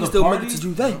 get nigga, out we of can the still party. make it to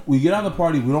Duval. We get out of the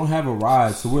party. We don't have a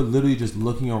ride, so we're literally just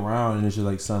looking around, and it's just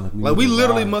like, son, like We need a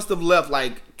literally ride. must have left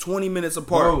like 20 minutes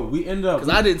apart. Bro, we ended up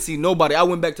Because I didn't see nobody. I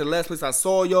went back to the last place I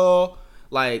saw y'all.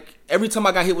 Like, every time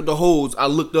I got hit with the hose, I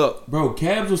looked up. Bro,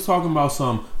 Cabs was talking about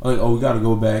some, like, oh, we got to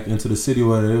go back into the city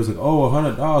where it was like, oh,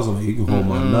 $100. I'm like, you can hold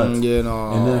my nuts. Yeah,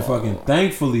 no. And then fucking,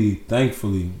 thankfully,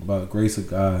 by the grace of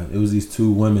God, it was these 2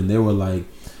 women. They were like,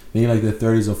 maybe like their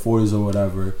 30s or 40s or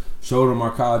whatever. Showed them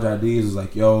our college IDs. Was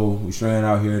like, yo, we stranded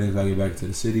out here. Then gotta get back to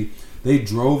the city. They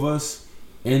drove us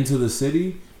into the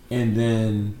city and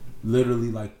then literally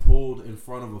like pulled in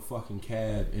front of a fucking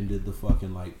cab and did the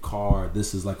fucking like car.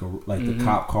 This is like the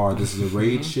cop car. This is a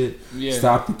raid shit. Yeah.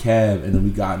 Stopped the cab and then we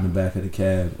got in the back of the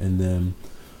cab and then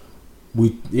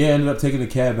we ended up taking the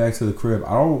cab back to the crib.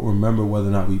 I don't remember whether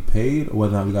or not we paid or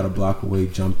whether or not we got a block away,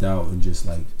 jumped out and just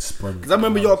like sprinted. Because I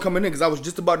remember y'all coming in because I was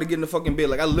just about to get in the fucking bed.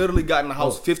 Like, I literally got in the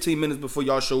house 15 minutes before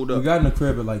y'all showed We up. got in the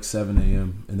crib at like 7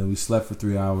 a.m. and then we slept for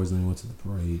 3 hours and then went to the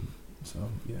parade. So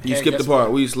yeah. You Hey, skipped the guess part.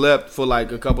 what? We slept for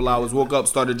like a couple hours, woke up,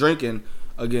 started drinking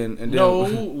again, and then No,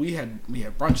 we had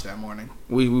brunch that morning.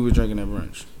 we were drinking at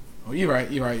brunch. Oh, you're right.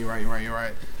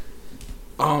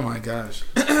 Oh my gosh.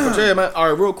 But yeah, man. All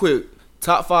right, real quick.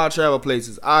 Top 5 travel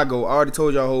places. I already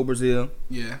told y'all whole Brazil.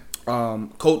 Yeah.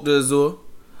 Côte d'Azur.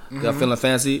 Y'all feeling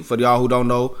fancy? For y'all who don't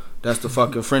know, that's the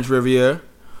fucking French Riviera.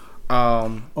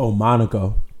 Oh,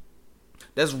 Monaco.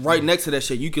 That's right next to that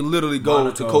shit. You can literally go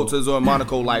Monaco. to Côte d'Azur and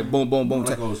Monaco like boom, boom, boom.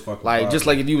 Monaco is fucking Like fire. just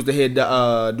like if you was to hit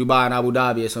Dubai and Abu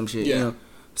Dhabi or some shit. Yeah. You know?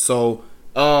 So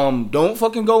don't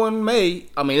fucking go in May.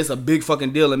 I mean, it's a big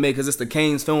fucking deal in May because it's the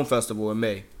Cannes Film Festival in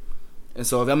May. And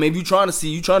so if you trying to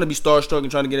be starstruck and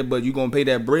trying to get it, but you gonna pay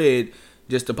that bread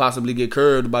just to possibly get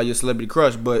curved by your celebrity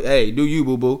crush. But hey, do you,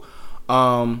 boo boo?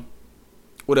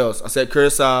 What else? I said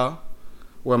Curacao.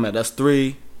 Where I'm at, that's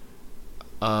 3.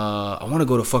 I want to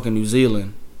go to fucking New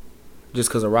Zealand just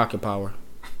because of rocket power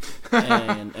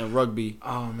and rugby.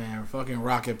 Oh man, fucking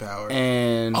rocket power.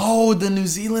 And Oh, the New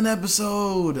Zealand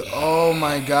episode. Oh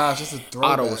my gosh, that's a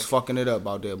throwback. Otto was fucking it up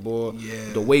out there, boy.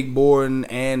 Yeah. The wakeboarding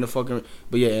and the fucking.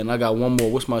 But yeah, and I got one more.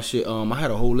 What's my shit? I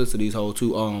had a whole list of these whole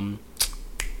too.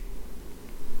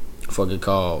 Fucking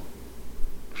called.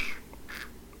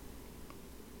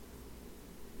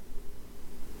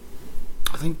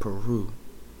 I think Peru.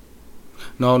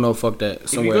 No, fuck that. If you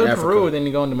Somewhere go in to Africa. Peru, then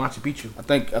you go into Machu Picchu. I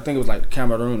think it was like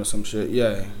Cameroon or some shit.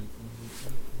 Yeah.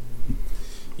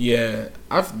 Yeah,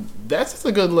 that's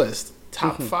a good list.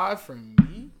 Top 5 for me.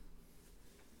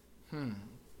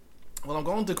 Well, I'm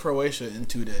going to Croatia in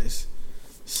 2 days,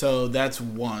 so that's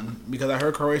one because I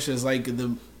heard Croatia is like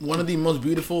one of the most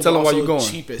beautiful. Tell them but why also you going.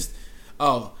 Cheapest.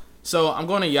 Oh, so I'm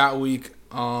going to Yacht Week.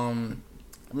 I've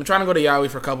been trying to go to Yacht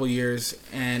Week for a couple years,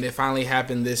 and it finally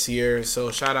happened this year. So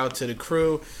shout out to the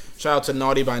crew. Shout out to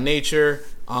Naughty by Nature.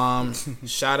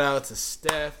 Shout out to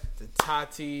Steph, to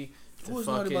Tati. Who is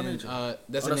Naughty by Nature?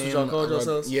 That's the the name. what y'all called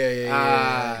yourselves?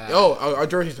 Yeah. Oh, our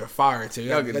jerseys are fire too.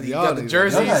 Y'all You get- got the y'all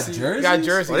jerseys. Y'all got jerseys? You got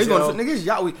jerseys. Oh, they going yo. for niggas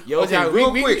Yacht Week. Yo, Okay, y'all,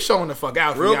 real we quick. showing the fuck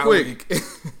out for Real Yacht quick. Week.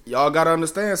 Y'all gotta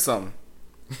understand something.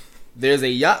 There's a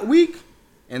Yacht Week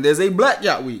and there's a Black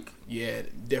Yacht Week. Yeah,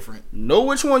 different. Know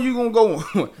which one you gonna go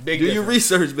on. Big Do your difference.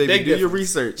 research, baby. Big Do your difference.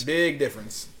 research. Big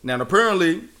difference. Now,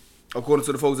 apparently, according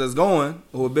to the folks that's going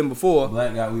or have been before,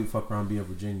 Black guy, we fuck around, be in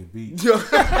Virginia Beach. they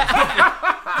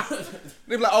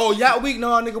be like, "Oh, Yacht Week, no,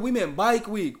 nigga, we meant Bike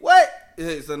Week." What?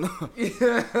 Yeah, so no.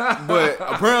 But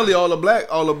apparently,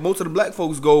 most of the black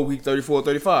folks go week 34,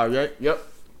 35, right? Yep.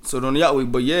 So on the Yacht Week,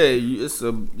 but yeah, It's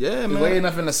man. way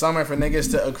enough in the summer for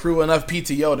niggas to accrue enough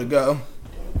PTO to go.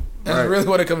 That's Right. really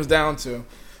what it comes down to.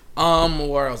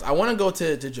 Where else? I want to go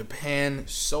to Japan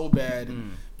so bad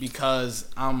because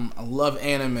I love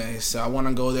anime, so I want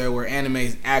to go there where anime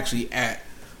is actually at.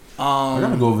 I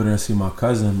gotta go over there and see my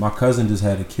cousin. My cousin just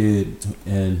had a kid,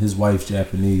 and his wife's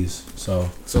Japanese. So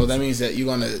that means that you're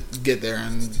gonna get there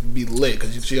and be lit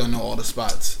because she don't know all the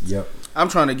spots. yep. I'm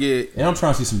trying to get. And I'm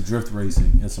trying to see some drift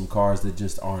racing and some cars that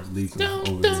just aren't legal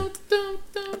over there.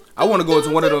 I want to go to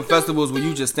one of those festivals where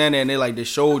you just stand there and they like the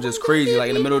show just crazy, like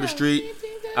in the middle of the street.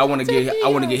 I want to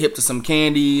get hip to some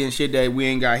candy and shit that we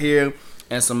ain't got here,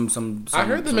 and some I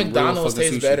heard the some real McDonald's fucking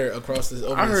tastes sushi. better across the.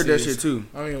 Over I the heard that seas. shit too.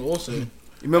 I mean, we'll see. You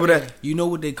remember that? You know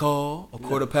what they call a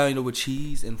quarter pounder with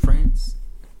cheese in France?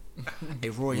 A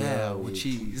Royale with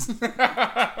cheese.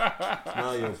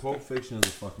 Nah, yo, Pulp Fiction is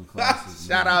a fucking classic.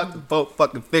 Shout out to Pulp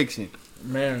fucking Fiction.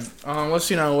 Man, let's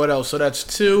see now what else. So that's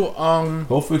 2.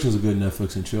 Pulp Fiction's a good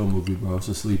Netflix and chill movie, bro. It's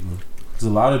a sleeper. Cause a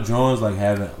lot of Jones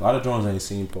ain't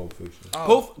seen Pulp Fiction.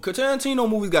 Tarantino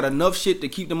movies got enough shit to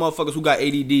keep the motherfuckers who got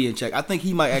ADD in check. I think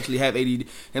he might actually have ADD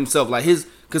himself. Like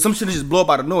cause some shit just blow up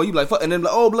out of nowhere. You be like, fuck, and then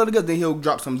like, oh, blood together. Then he'll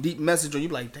drop some deep message on you.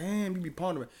 Be like, damn, you be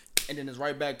pondering, and then it's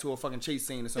right back to a fucking chase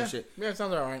scene or some shit. Yeah,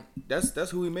 sounds alright. That's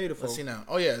who he made it for. Let's see now.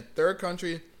 Oh yeah, third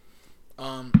country,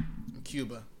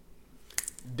 Cuba.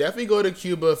 Definitely go to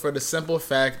Cuba for the simple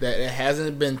fact that it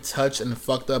hasn't been touched and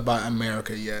fucked up by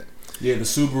America yet. Yeah, the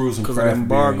Subarus and Cause of craft them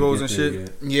beer ain't embargoes get and there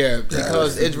shit. yet. Yeah,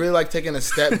 because it's really like taking a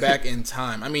step back in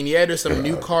time. I mean, yeah, there's some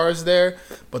new cars there,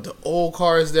 but the old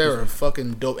cars there are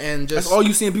fucking dope and just That's all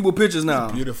you see in people pictures now.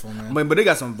 beautiful, man. But they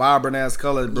got some vibrant ass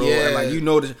colors, bro. Yeah. And like you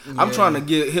know, I'm Yeah. trying to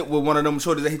get hit with one of them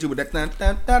shorties that hit you with that.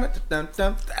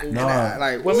 Nah.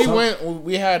 Like When we went,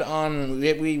 we had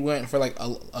we went for like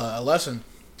a lesson.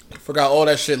 Forgot all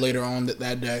that shit later on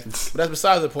that day, but that's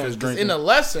besides the point. 'Cause in the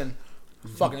lesson,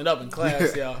 fucking it up in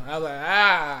class, yo. I was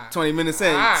like, 20 minutes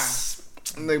in.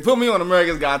 They put me on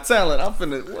America's Got Talent. I'm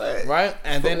finna what? right,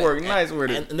 and then Footwork nice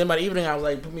with it. And then by the evening, I was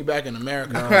like, put me back in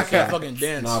America. I can't fucking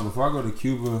dance. Nah, before I go to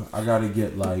Cuba, I gotta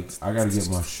get my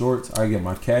shorts. I get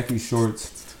my khaki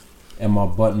shorts and my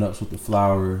button ups with the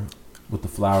flowers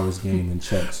game and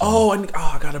checks.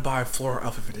 I gotta buy a floral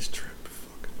outfit for this trip.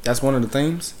 Fuck. That's one of the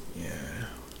themes. Yeah.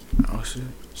 Oh shit.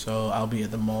 So I'll be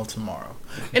at the mall tomorrow.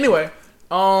 Anyway,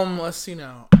 let's see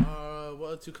now.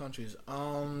 What are 2 countries?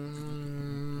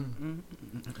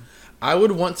 I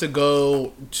would want to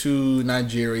go to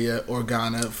Nigeria or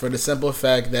Ghana for the simple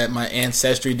fact that my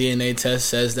ancestry DNA test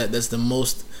says that that's the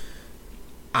most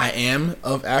I am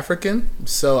of African.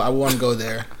 So I want to go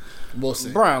there. We'll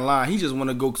see. Brian lying. He just want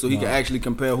to go so he can actually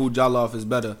compare who Jollof is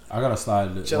better. I gotta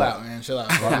slide it. Chill out, man. Chill out.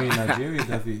 Well, I mean,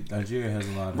 Nigeria has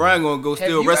a lot of. Brian gonna go Have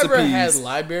steal you recipes. ever had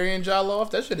Liberian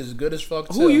jollof? That shit is good as fuck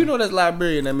too. Who you know that's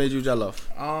Liberian that made you Jollof?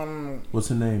 What's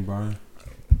her name, Brian?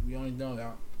 We only know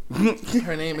that.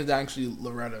 Her name is actually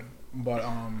Loretta, but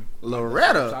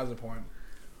Loretta. Besides the point.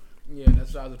 Yeah, that's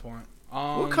besides the point.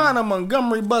 What kind of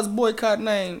Montgomery bus boycott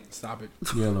name? Stop it.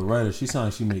 Yeah, Loretta. She sounds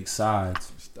like she makes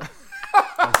sides.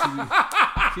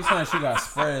 She sounds like she got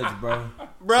spreads, bro.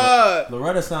 Bruh.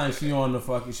 Loretta sounds like she on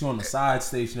the side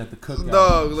station at the cookout.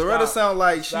 Dog, Loretta sound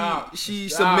like Stop. she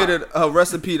Stop. submitted a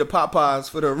recipe to Popeyes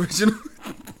for the original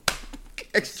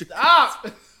extra. Stop.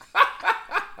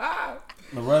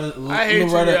 Loretta, I hate you,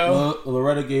 yo.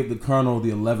 Loretta gave the Colonel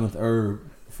the 11th herb.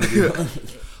 For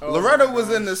the Oh Loretta my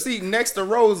was in the gosh. seat next to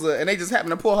Rosa, and they just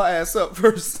happened to pull her ass up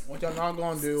first. What y'all not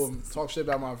gonna do? Talk shit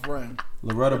about my friend.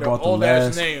 Loretta With her bought the old ass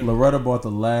last. name. Loretta bought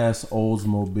the last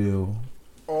Oldsmobile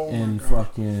Oh in my god.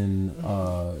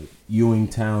 fucking Ewing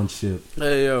Township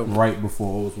Hey yo, right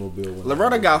before Oldsmobile. went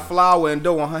Loretta out. got flour and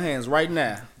dough on her hands right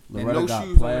now, Loretta and no got shoes on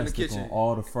in the plastic kitchen. on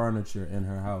all the furniture in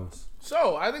her house.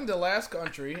 So I think the last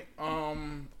country,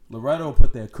 Loretta will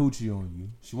put that coochie on you.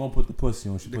 She won't put the pussy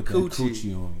on. She The put coochie. that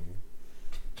coochie on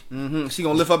you. She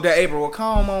gonna lift up that apron. Well,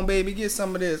 come on, baby, get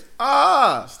some of this.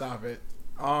 Ah, stop it.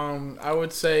 I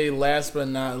would say last but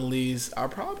not least, I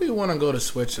probably want to go to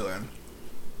Switzerland.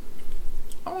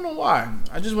 I don't know why.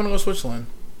 I just want to go to Switzerland.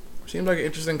 Seems like an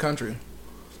interesting country.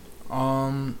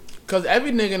 Cause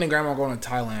every nigga and grandma going to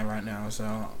Thailand right now, so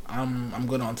I'm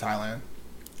good on Thailand.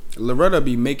 Loretta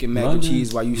be making mac and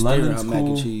cheese while you staring at her mac and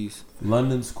cool. cheese.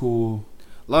 London's cool.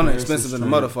 London Paris expensive is than a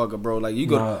straight. motherfucker, bro. Like you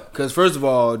go, Nah. cause first of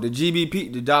all, the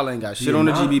GBP, the dollar ain't got shit on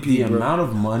the GBP, The bro. amount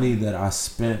of money that I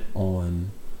spent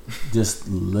on just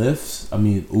lifts,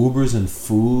 Ubers and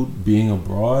food being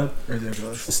abroad.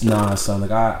 Ridiculous. Nah, son.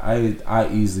 Like I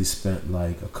easily spent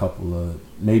like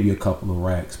maybe a couple of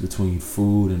racks between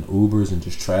food and Ubers and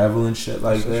just travel and shit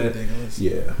like That's that. ridiculous.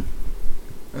 Yeah.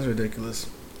 That's ridiculous.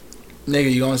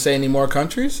 Nigga, you gonna say any more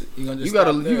countries? You gonna just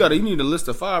You need a list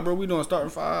of 5, bro. We doing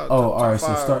starting 5. Oh, top all right. So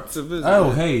 5 start. to visit.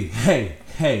 Oh,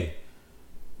 hey.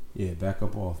 Yeah, back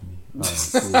up off me. All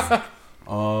right,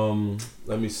 cool.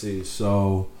 Let me see.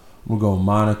 So we'll go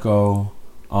Monaco.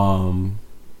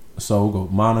 So we'll go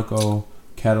Monaco,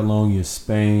 Catalonia,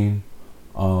 Spain.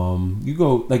 You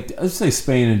go like let's say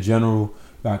Spain in general.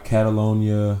 Got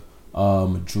Catalonia,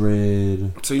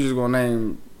 Madrid. So you just gonna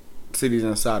name cities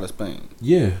inside of Spain?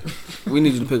 Yeah. We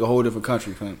need you to pick a whole different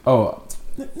country, fam. Oh,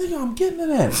 nigga, I'm getting to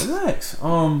that. Relax.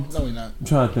 No, we not. I'm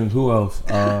trying to think who else. What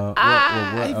You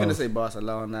finna else? say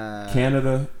Barcelona,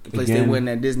 Canada. the place again. they win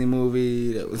that Disney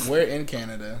movie. That was. We're in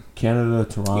Canada. Canada,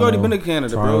 Toronto. You already been to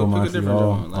Canada, Toronto, bro. Pick a different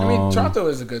Montreal. one. I mean, Toronto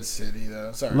is a good city,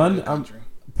 though. Sorry, London, good country.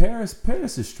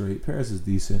 Paris is straight. Paris is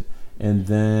decent. And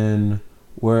then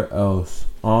where else?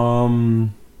 I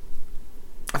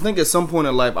think at some point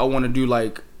in life, I want to do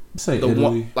like Say the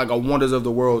Italy. like a Wonders of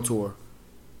the World tour,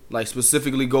 like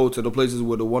specifically go to the places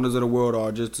where the wonders of the world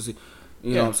are, just to see.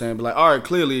 You know what I'm saying? But like, all right,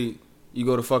 clearly you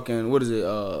go to fucking what is it,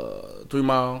 3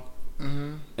 Mile,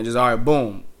 Mm-hmm. and just all right,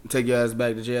 boom, take your ass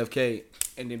back to JFK,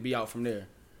 and then be out from there,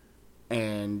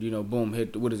 and boom,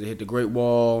 hit the Great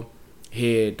Wall,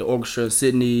 hit the orchestra in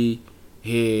Sydney,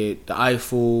 hit the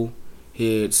Eiffel,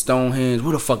 hit Stonehenge.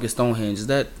 Where the fuck is Stonehenge? Is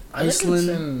that Iceland?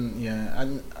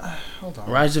 Hold on.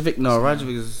 Reykjavik? No,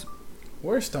 Reykjavik is.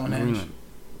 Where's Stonehenge?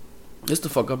 It's the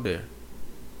fuck up there.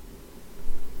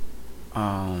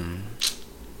 Stonehenge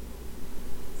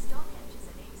is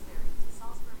in Amesbury,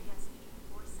 Salisbury SE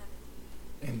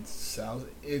 470. In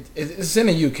it's in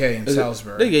the UK in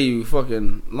Salisbury. They gave you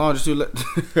fucking longitude.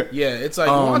 Yeah, it's like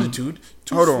longitude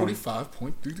hold on.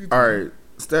 245.333. All right,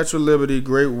 Statue of Liberty,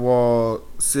 Great Wall,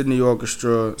 Sydney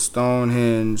Orchestra,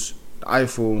 Stonehenge,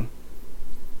 Eiffel.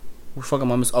 What the fuck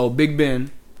am I missing? Oh, Big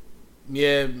Ben.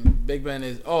 Yeah, Big Ben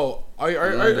is. Oh, are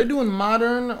you doing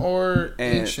modern or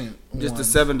And ancient? just the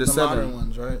ones? 7 to the 7. modern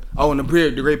ones, right? Oh, and the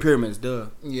Great Pyramids. Duh.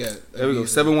 Yeah, There we go. easy.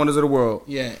 7 wonders of the world.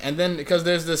 Yeah, and then because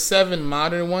there's the 7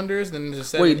 modern wonders, then there's the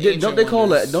 7 Wait, ancient don't they call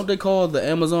wonders. that? Don't they call the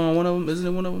Amazon one of them? Isn't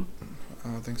it one of them? I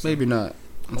don't think so. Maybe not.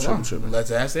 I'm Hold on. tripping.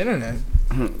 Let's ask the internet.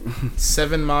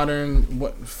 7 modern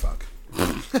what? Fuck.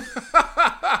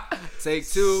 Take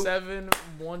 2. 7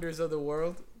 wonders of the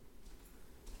world.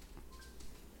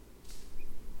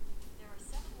 There are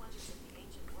 7 wonders of the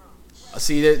ancient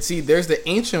world. There's the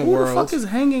ancient Who world. the fuck is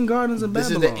Hanging Gardens of This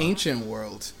Babylon? is the ancient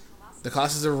world. The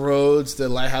Colossus of Rhodes, the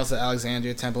Lighthouse of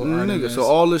Alexandria, Temple of Nigga, Artemis. so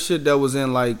all the shit that was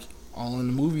in like all in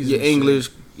the movies. your and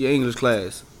shit. English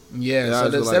class. Yeah, Yeah, I so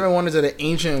was there's like- 7 wonders of the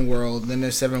ancient world. Then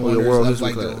there's 7 Oh, your wonders world of history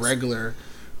like the class. regular,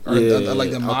 or Yeah,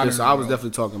 like the modern. Okay, so I was world.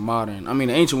 definitely talking modern. I mean,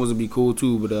 the ancient ones would be cool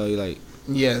too, but like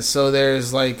Yeah, so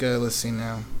there's like let's see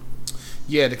now.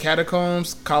 Yeah, the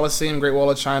catacombs, Colosseum, Great Wall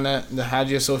of China, the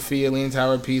Hagia Sophia, Leaning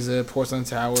Tower of Pisa, Porcelain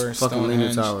Tower, fucking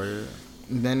Leaning Stonehenge. Tower. Yeah.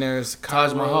 And then there's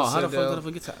Taj Cairo, Mahal. How the fuck Citadel. did I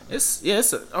forget?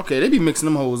 It's okay. They be mixing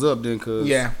them hoes up then, cause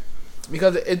Yeah,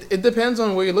 because it depends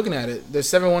on where you're looking at it. There's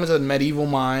 7 wonders of the medieval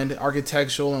mind,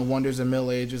 architectural, and wonders of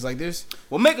Middle Ages. Like there's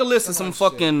Well, make a list of some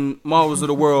fucking marvels of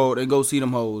the world and go see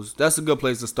them hoes. That's a good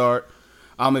place to start.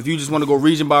 If you just want to go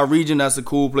region by region, that's a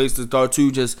cool place to start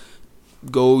too. Just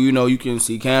go, you can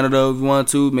see Canada if you want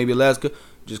to, maybe Alaska.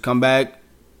 Just come back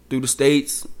through the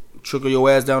states, trickle your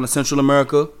ass down to Central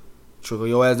America, trickle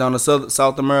your ass down to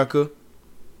South America.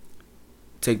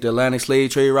 Take the Atlantic slave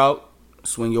trade route,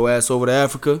 swing your ass over to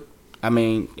Africa, I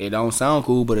mean, it don't sound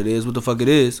cool, but it is what the fuck it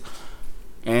is.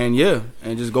 And yeah,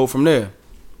 and just go from there.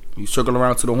 You circle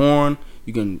around to the Horn.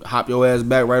 You can hop your ass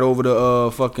back right over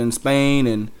to fucking Spain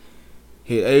and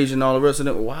hit Asia and all the rest of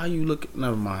it. Why are you looking?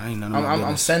 Never mind.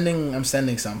 I'm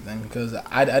sending something because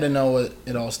I didn't know what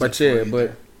it all started. But yeah,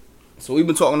 but so we've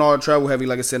been talking all travel heavy,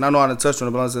 like I said. And I know how to touch on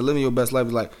it, but I said living your best life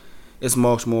is like it's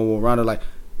much more around it. Like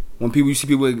when you see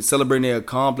people celebrating their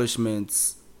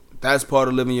accomplishments, that's part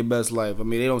of living your best life. I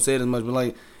mean, they don't say it as much, but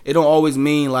like it don't always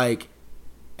mean like,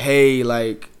 hey,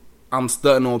 like I'm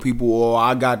stunting on people or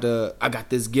I got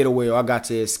this getaway or I got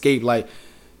to escape. Like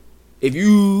if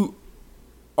you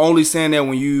only saying that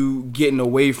when you getting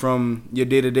away from your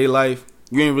day-to-day life,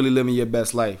 you ain't really living your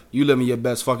best life. You living your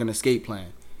best fucking escape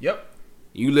plan. Yep.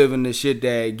 You living the shit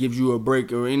that gives you a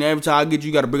break. And every time I get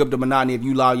you got to break up the monotony if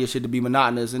you allow your shit to be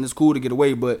monotonous. And it's cool to get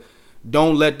away, but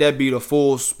don't let that be the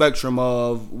full spectrum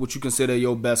of what you consider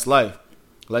your best life.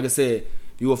 Like I said,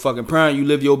 you a fucking parent, you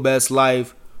live your best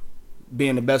life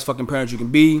being the best fucking parent you can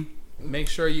be. Make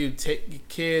sure you take your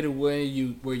kid where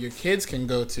your kids can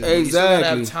go to. Exactly. You still gotta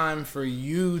have time for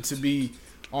you to be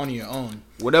on your own.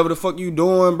 Whatever the fuck you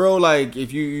doing, bro. Like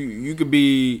if you could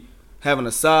be having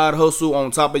a side hustle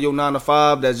on top of your 9 to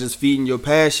 5 that's just feeding your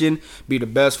passion. Be the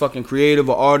best fucking creative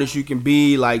or artist you can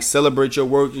be. Like celebrate your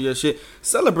work and your shit.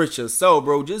 Celebrate yourself,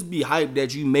 bro. Just be hyped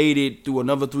that you made it through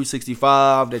another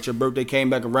 365. That your birthday came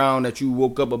back around. That you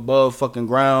woke up above fucking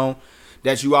ground.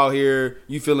 That you out here,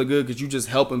 you feeling good because you just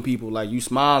helping people. Like, you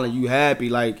smiling, you happy.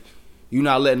 Like, you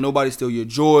not letting nobody steal your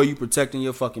joy. You protecting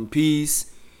your fucking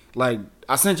peace. Like,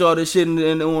 I sent y'all this shit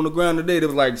on the ground today. There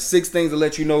was like 6 things to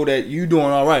let you know that you doing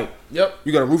all right. Yep.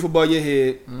 You got a roof above your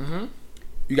head. Mm-hmm.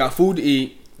 You got food to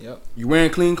eat. Yep. You wearing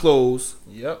clean clothes.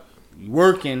 Yep. You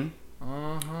working.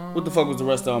 Uh-huh. What the fuck was the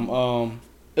rest of them?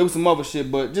 It was some other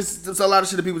shit, but just a lot of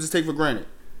shit that people just take for granted.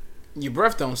 Your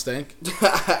breath don't stink.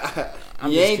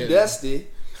 You ain't dusty.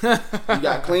 You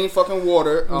got clean fucking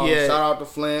water. Yeah. Shout out to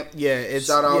Flint. Yeah, it's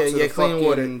shout out to the clean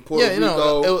water. Puerto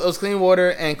Rico. It was clean water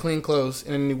and clean clothes,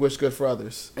 and you wish good for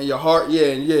others. And your heart,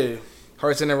 yeah.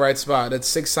 Heart's in the right spot. That's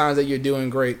 6 signs that you're doing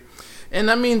great. And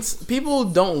I mean, people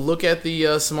don't look at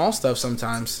the small stuff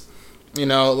sometimes. You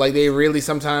know, like they really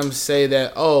sometimes say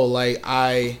that, oh, like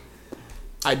I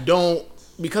don't.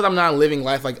 Because I'm not living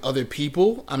life like other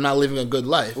people, I'm not living a good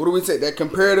life. What do we say? That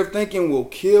comparative thinking will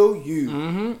kill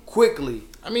you quickly.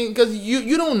 I mean, because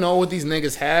you don't know what these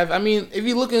niggas have. I mean, if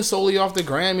you're looking solely off the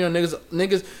gram, you know,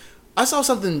 niggas. I saw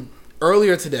something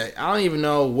earlier today. I don't even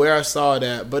know where I saw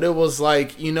that, but it was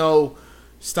like, you know,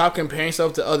 stop comparing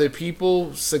yourself to other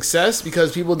people's success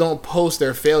because people don't post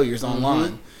their failures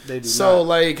online. They do so, not.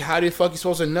 like, how the fuck you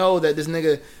supposed to know that this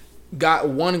nigga got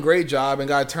one great job and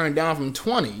got turned down from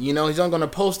 20? You know, he's only going to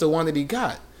post the one that he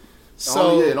got.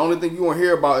 So the only thing you want to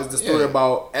hear about is the story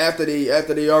about after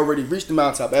they already reached the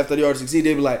mountaintop, after they already succeed,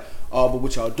 they be like, oh, but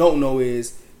what y'all don't know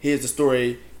is here's the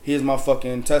story, here's my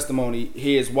fucking testimony,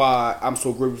 here's why I'm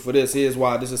so grateful for this, here's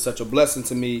why this is such a blessing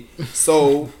to me.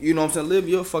 So, you know what I'm saying, live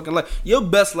your fucking life. Your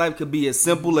best life could be as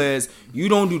simple as you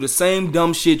don't do the same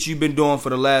dumb shit you've been doing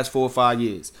for the last 4 or 5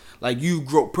 years. Like you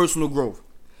grow, personal growth,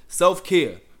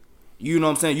 self-care. You know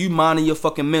what I'm saying? You minding your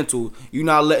fucking mental. You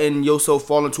not letting yourself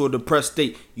fall into a depressed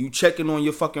state. You checking on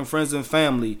your fucking friends and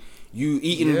family. You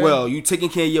eating well. You taking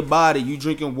care of your body. You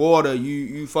drinking water.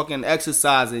 You fucking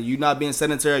exercising. You not being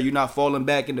sedentary. You not falling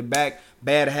back into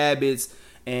bad habits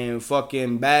and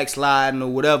fucking backsliding or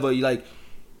whatever.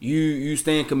 You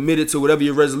staying committed to whatever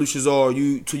your resolutions are.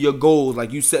 You to your goals.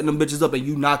 Like you setting them bitches up and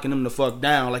you knocking them the fuck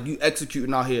down. Like you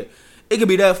executing out here. It could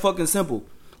be that fucking simple.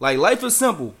 Like life is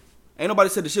simple. Ain't nobody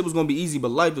said the shit was gonna be easy, but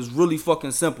life is really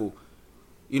fucking simple.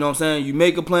 You know what I'm saying? You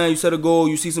make a plan, you set a goal,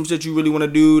 you see some shit you really want to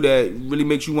do that really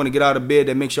makes you want to get out of bed,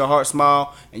 that makes your heart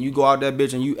smile, and you go out that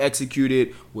bitch and you execute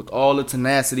it with all the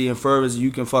tenacity and fervor you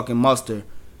can fucking muster.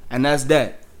 And that's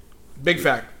that. Big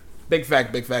fact.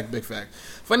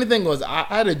 Funny thing was, I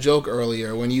had a joke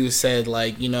earlier when you said,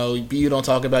 like, you know, you don't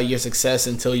talk about your success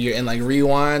until you're in, like,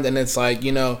 Rewind, and it's like,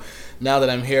 you know, now that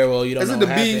I'm here, well, you don't know what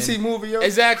happened. Is it the BET movie, yo?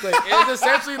 Exactly. It's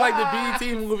essentially like the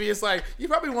BET movie. It's like, you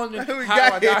probably wondering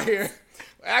how I got here.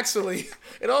 Actually,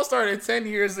 it all started 10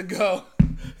 years ago.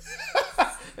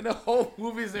 And the whole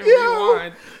movie's in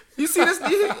Rewind. You see this?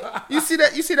 You see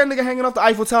that nigga hanging off the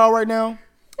Eiffel Tower right now?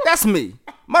 That's me.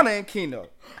 My name Keno.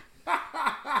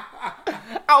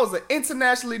 I was an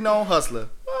internationally known hustler.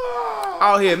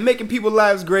 Out here making people's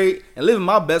lives great and living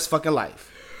my best fucking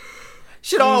life.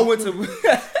 Shit all went to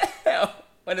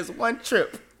but it's one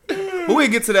trip. But we'll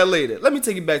get to that later. Let me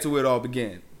take you back to where it all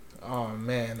began. Oh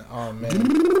man.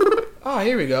 Oh,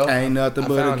 here we go. Ain't nothing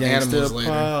but a gangster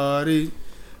party.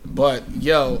 But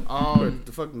yo,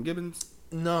 The fucking gibbons.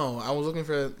 no, I was looking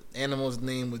for animal's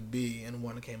name with B, and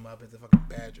one came up as a fucking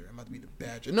badger. I'm about to be the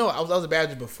badger. No, I was a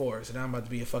badger before, so now I'm about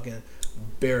to be a fucking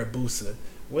Barabusa.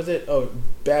 Was it? Oh,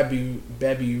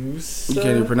 Babirusa. You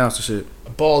can't even pronounce the shit. A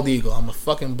bald eagle. I'm a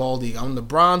fucking bald eagle. I'm the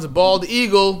bronze bald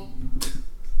eagle.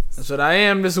 That's what I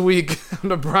am this week. I'm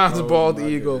the bronze bald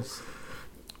eagle. Goodness.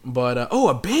 But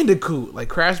a Bandicoot, like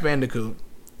Crash Bandicoot.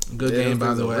 Good game,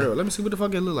 by the way. Real. Let me see what the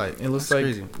fuck it look like. It looks That's like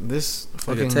crazy. this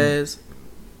Like a fucking. Taz.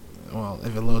 Well,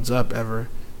 if it loads up ever.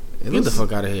 It Get the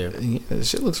fuck out of here. Yeah, this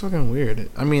shit looks fucking weird.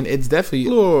 I mean, it's definitely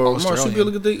Lord, Mark, Australian. you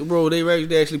look at the bro.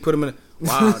 They actually put him in.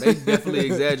 Wow, they definitely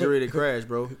exaggerated Crash,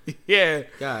 bro. Yeah,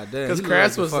 God damn. because he look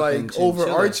Crash a was fucking like chinchilla.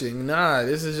 overarching. Nah,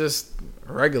 this is just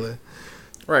regular.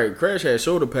 Right, Crash had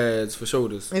shoulder pads for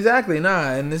shoulders, Exactly,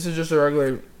 nah, and this is just a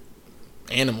regular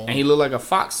animal. and he looked like a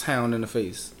foxhound in the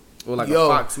face, or like Yo, a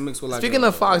fox mixed with like. Speaking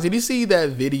of Fox, did you see that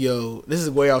video? This is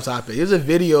way off topic. There's a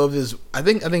video of this. I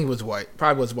think it was white.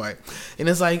 Probably was white. And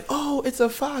it's like, oh, it's a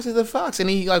fox. It's a fox. And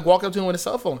he like walked up to him with a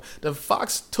cell phone. The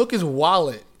fox took his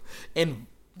wallet and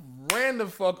ran the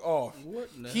fuck off. What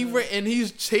the He hell? ran, and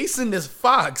he's chasing this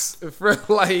fox for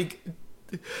like,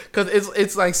 cause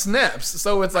it's like snaps.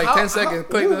 So it's like 10 seconds.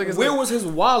 Click, click, Where click. was his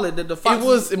wallet that the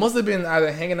fox? It must have been either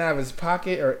hanging out of his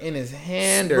pocket or in his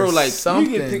hand or Bro, like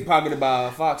something. you get pickpocketted by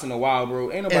a fox in the wild,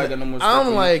 bro. Ain't nobody And got no more. respect I'm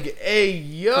for you. like, hey,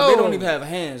 yo. 'Cause they don't even have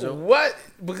hands, yo. What?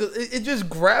 Because it just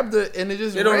grabbed it and it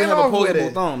just They don't ran even have off with opposable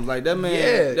it. thumbs. Like that man,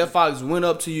 Yeah. that fox went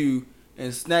up to you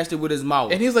and snatched it with his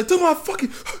mouth. And he was like, "Dude, my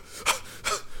fucking."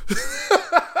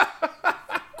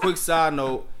 Quick side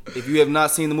note: if you have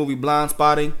not seen the movie Blind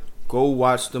Spotting, go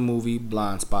watch the movie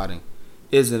Blind Spotting.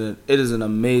 It is an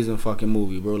amazing fucking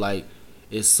movie, bro. Like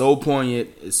it's so poignant,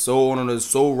 it's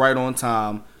so right on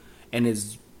time, and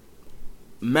it's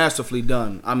masterfully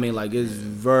done. I mean, like it's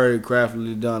very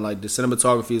craftily done. Like the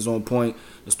cinematography is on point,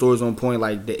 the story's on point,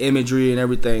 like the imagery and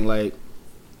everything. Like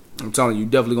I'm telling you,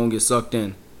 definitely gonna get sucked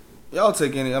in. Y'all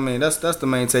take any? I mean, that's the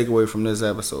main takeaway from this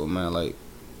episode, man. Like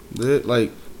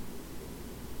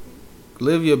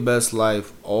live your best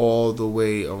life all the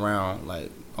way around,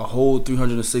 like a whole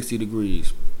 360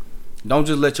 degrees. Don't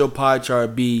just let your pie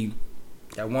chart be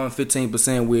at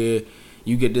 115% where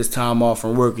you get this time off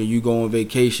from work and you go on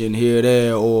vacation here or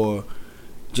there, or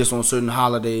just on certain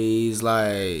holidays,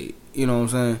 like, you know what I'm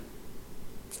saying?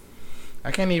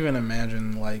 I can't even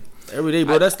imagine like Every day,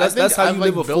 bro. I That's how I've, you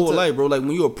live like, a full built life, bro. Like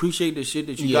when you appreciate the shit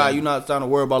that you Yeah. got, you're not trying to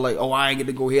worry about like, oh, I ain't get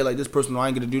to go here like this person, or I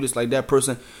ain't get to do this like that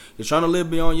person. You're trying to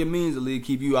live beyond your means to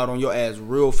keep you out on your ass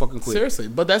real fucking quick. seriously.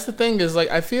 But that's the thing is like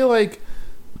I feel like,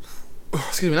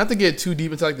 excuse me, not to get too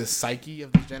deep into like the psyche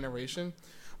of this generation,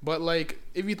 but like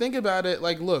if you think about it,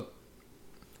 like look,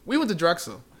 we went to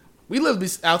Drexel, we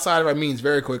lived outside of our means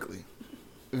very quickly,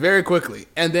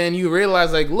 and then you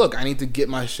realize like, look, I need to get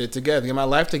my shit together, get my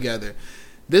life together.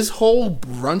 This whole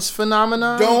brunch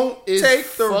phenomenon Don't is take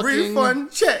the fucking-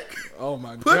 refund check. Oh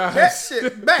my Put god! that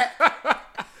shit back.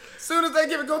 Soon as they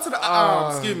give it, go to the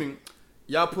excuse me.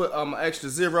 Y'all put an extra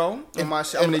zero on my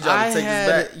shit. I'm gonna need y'all to take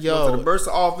this back. Go to the bursar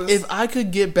office. If I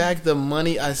could get back the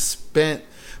money I spent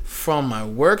from my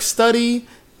work study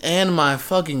and my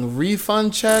fucking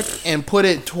refund check and put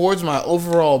it towards my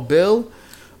overall bill,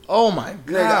 oh my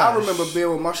god! Nigga, I remember being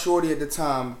with my shorty at the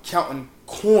time counting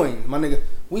coins. My nigga,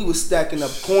 we was stacking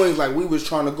up coins like we was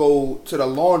trying to go to the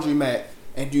laundromat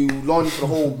and do laundry for the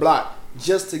whole block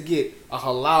just to get a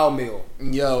halal meal.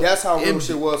 Yo, That's how real it-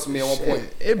 shit was for me at one shit,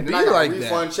 point. it and be then I got like a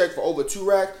refund check for over 2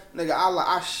 racks. Nigga,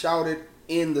 I shouted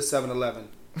in the 7-Eleven.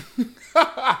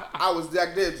 I was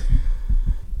like this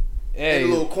Hey, in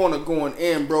the little corner going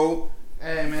in, bro.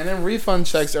 hey man, them refund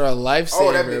checks are a Oh, that made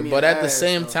lifesaver, me but an at the ass,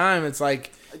 same though. time, it's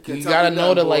like can't you tell gotta me know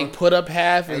to nothing, like boy. put up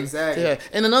half and Exactly. yeah.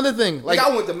 And another thing, Like like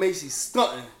I went to Macy's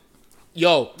stunting.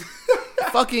 yo,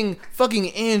 fucking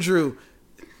Andrew,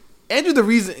 the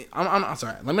reason I'm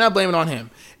sorry, let me not blame it on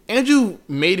him. Andrew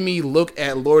made me look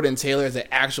at Lord and Taylor as an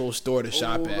actual store to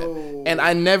shop at, no. and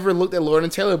I never looked at Lord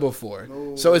and Taylor before.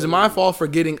 So it's my fault for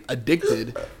getting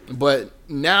addicted. But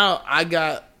now I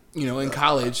got in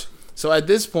college. So at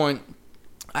this point,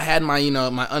 I had my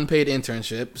my unpaid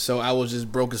internship. So I was just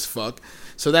broke as fuck.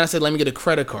 So then I said, let me get a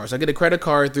credit card. So I get a credit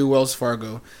card through Wells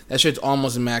Fargo. That shit's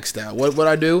almost maxed out. What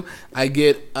I do? I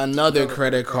get another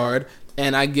credit card.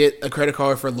 And I get a credit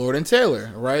card for Lord and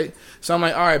Taylor, right? So I'm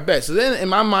like, all right, bet. So then in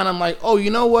my mind, I'm like, oh,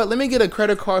 you know what? Let me get a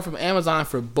credit card from Amazon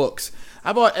for books.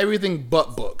 I bought everything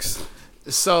but books.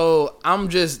 So I'm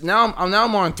just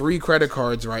I'm on 3 credit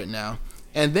cards right now.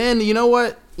 And then you know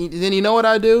what? Then you know what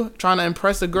I do? Trying to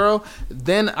impress a girl.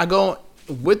 Then I go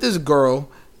with this girl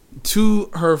to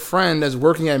her friend that's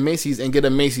working at Macy's and get a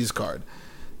Macy's card.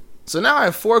 So now I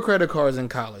have 4 credit cards in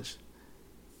college,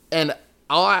 and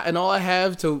all I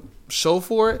have to show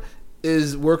for it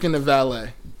is working the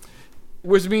valet,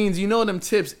 which means them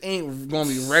tips ain't gonna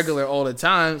be regular all the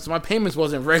time. So my payments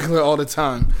wasn't regular all the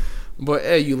time, but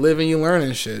hey, you live and you learn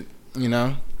and shit,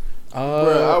 Bro,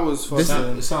 I was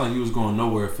fucking. It sounded like you was going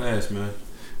nowhere fast, man.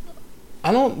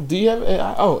 I don't. Do you have?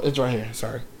 Oh, it's right here.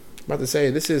 Sorry, about to say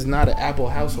this is not an Apple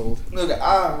household. Look,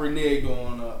 I reneged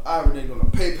on a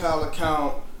PayPal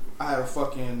account. I had a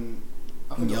fucking,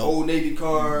 I think, an Old Navy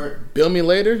card. Bill me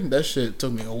later. That shit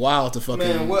took me a while to fucking.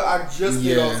 Man, what I just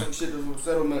get off some shit from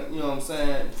settlement. You know what I'm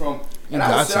saying? And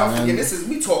I was forgetting, this is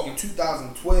me talking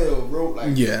 2012, bro.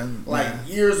 Like,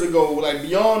 years ago, like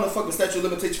beyond the fucking statute of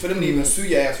limitations for them to even sue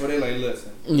your ass. For they like,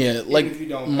 listen. Yeah, like if you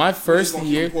don't, my first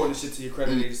year. Reporting shit to your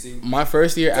credit agency. My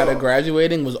first year out of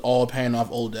graduating was all paying off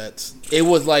old debts. It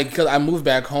was like because I moved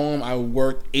back home. I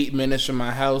worked 8 minutes from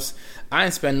my house. I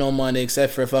didn't spend no money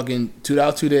except for fucking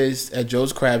 $2 2 days at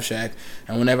Joe's Crab Shack,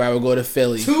 and whenever I would go to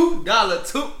Philly. $2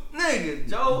 nigga,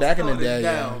 Joe. Back in the day,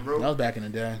 down, bro. That was back in the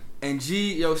day. And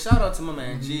G, shout out to my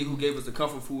man G, who gave us the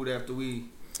comfort food after we.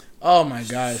 Oh my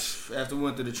gosh! After we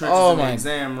went through the trenches in the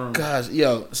exam room. Gosh,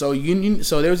 so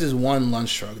so there was this one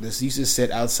lunch truck that used to sit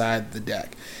outside the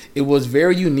deck. It was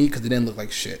very unique because it didn't look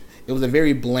like shit. It was a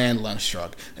very bland lunch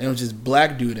truck, and it was this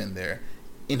black dude in there,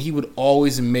 and he would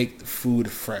always make the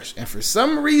food fresh. And for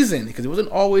some reason, because it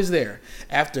wasn't always there,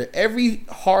 after every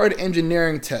hard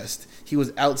engineering test, he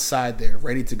was outside there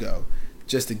ready to go,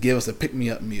 just to give us a pick me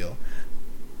up meal.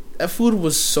 That food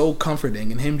was so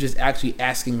comforting, and him just actually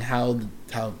asking how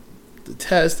the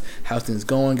test, how things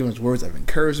going, giving us words of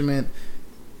encouragement.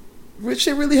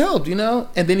 Shit really helped, And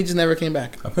then he just never came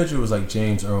back. I picture it was like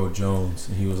James Earl Jones,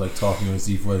 and he was like talking to his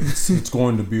thief, like, it's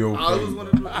going to be okay.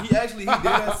 He did.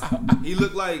 He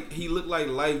looked like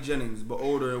Life Jennings, but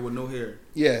older and with no hair.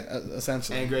 Yeah,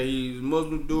 essentially. And great, he's a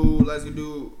Muslim dude, Lasky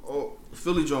dude,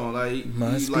 Philly John, like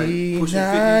he's like pushing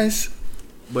nice. 50.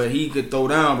 But he could throw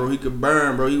down, bro. He could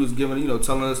burn, bro. He was giving,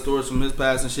 telling us stories from his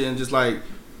past and shit, and just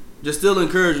still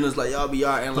encouraging us, like, y'all be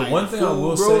alright. And the like, one thing I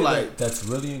will bro, say that's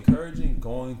really encouraging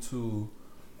going to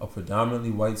a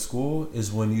predominantly white school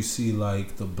is when you see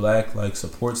like the black like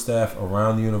support staff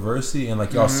around the university, and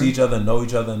like y'all see each other, know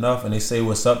each other enough, and they say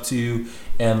what's up to you,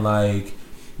 and like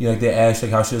like they ask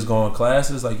like how shit's going in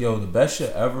classes. Like, yo, the best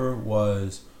shit ever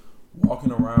was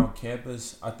walking around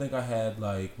campus. I think I had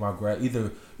like my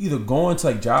either going to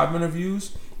like job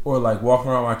interviews or like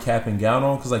walking around with my cap and gown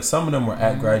on, because like some of them were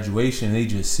at graduation and they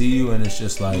just see you and it's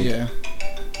just like, yeah.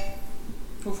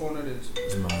 Who phone it is?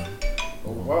 It's mine.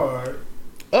 Oh, wow.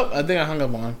 Oh, I think I hung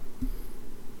up on.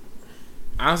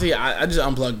 Honestly, I just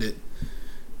unplugged it.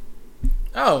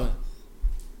 Oh.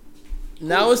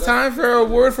 Now it's time for a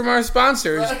word from our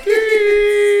sponsors.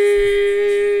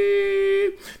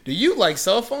 Do you like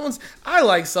cell phones? I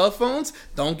like cell phones.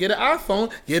 Don't get an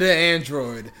iPhone, get an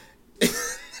Android.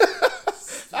 Shout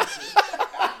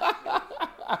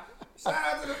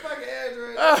out to the fucking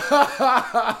Android.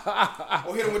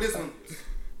 Oh, hit him with this one.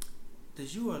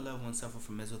 Does you or a loved one suffer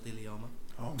from mesothelioma?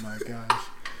 Oh my gosh.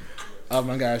 Oh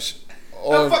my gosh.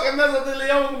 That fucking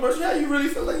mesothelioma commercial. How you really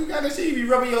feel like you got that shit? You be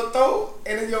rubbing your throat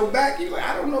and in your back. You like,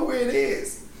 I don't know where it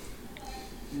is.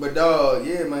 But dog,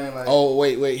 yeah, man. Like, oh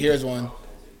wait. Here's one.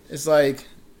 It's like,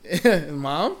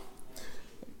 mom,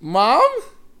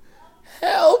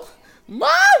 help,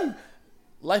 mom.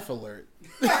 Life alert.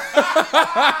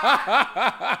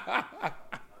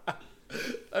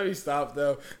 Let me stop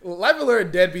though. Life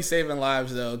alert dead be saving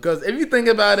lives though, because if you think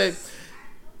about it.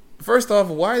 First off,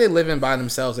 why are they living by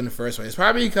themselves in the first place? It's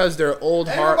probably because they're old,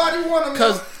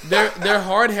 because they're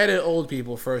hard-headed old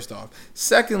people. First off,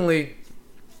 secondly,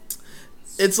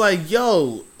 it's like,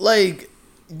 yo, like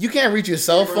you can't reach your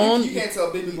cell phone. You can't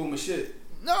tell baby boomer shit.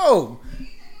 No,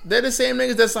 they're the same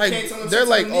niggas that's like they're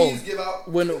like, oh,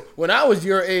 when I was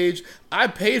your age, I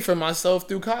paid for myself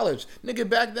through college. Nigga,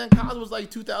 back then college was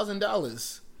like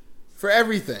 $2,000 for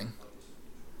everything.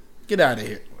 Get out of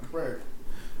here. Right.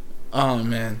 Oh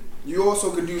man. You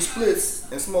also could do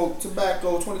splits and smoke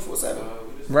tobacco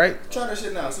 24/7. Right? Try that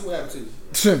shit now. See what happens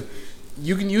to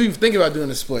you. You even think about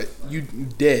doing a split. You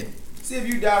dead. See if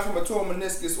you die from a torn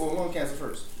meniscus or lung cancer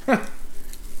first.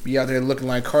 Be out there looking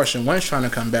like Carson Wentz trying to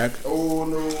come back. Oh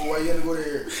no, why you had to go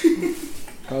there?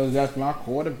 Because that's my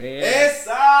quarterback. It's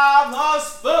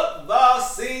almost football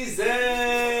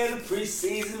season.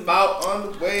 Preseason about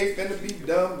on the way. Finna be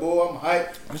done, boy. I'm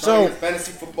hyped. So,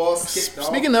 fantasy football skipped off.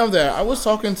 Speaking of that, I was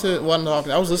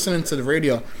listening to the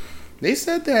radio. They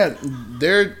said that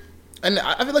they're, and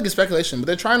I feel like it's speculation, but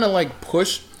they're trying to like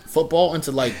push football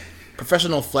into like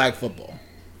professional flag football.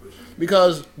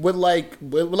 Because with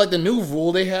the new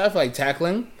rule they have, like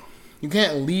tackling, you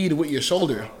can't lead with your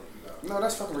shoulder. No,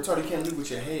 that's fucking retarded. You can't lead with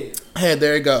your head.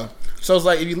 There you go. So it's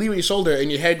like if you lead with your shoulder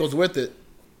and your head goes with it,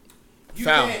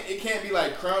 foul. It can't be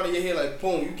like crowning your head like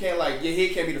boom. You can't like your head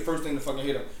can't be the first thing to fucking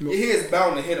hit him. Your head's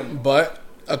bound to hit him. But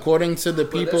according to the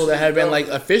people that have been like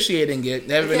officiating it,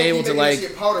 they haven't been able to like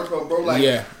shit powder coat, bro. Like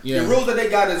yeah. The rules that they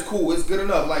got is cool. It's good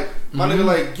enough. Like my nigga,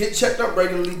 like get checked up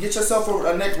regularly. Get yourself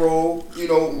a neck roll. You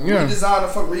know, redesign the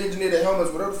fuck, re-engineer the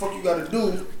helmets. Whatever the fuck you got to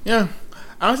do. Yeah.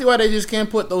 I don't see why they just can't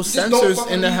put those sensors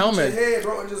in the helmet. Your head,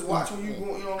 bro, and just watch when you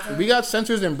go. You know what I'm saying? We got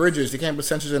sensors in bridges. They can't put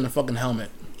sensors in the fucking helmet.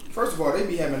 First of all, they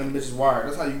be having them bitches wired.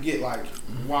 That's how you get like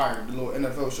wired. The little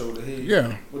NFL show to hear.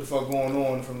 Yeah. What the fuck going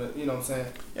on from the? You know what I'm saying?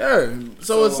 Yeah.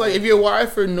 So it's like if you're wired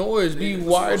for noise, be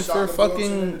wired for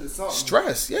fucking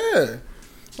stress. Yeah.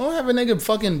 Don't have a nigga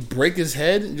fucking break his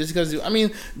head just because. I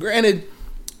mean, granted,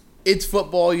 it's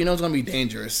football. You know it's gonna be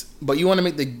dangerous, but you want to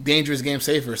make the dangerous game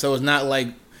safer. So it's not like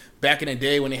back in the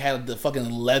day when they had the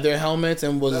fucking leather helmets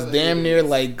and was damn near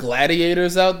like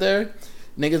gladiators out there.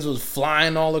 Niggas was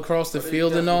flying all across the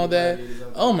field and all that.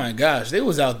 Oh my gosh, they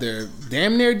was out there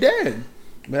damn near dead.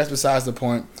 But that's besides the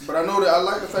point. But I know that I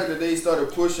like the fact that they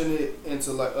started pushing it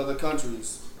into like other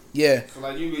countries. Yeah. So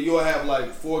like you'll have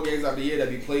like 4 games out the year that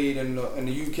be played in the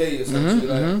UK or something.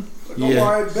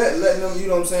 Alright, bet letting them. You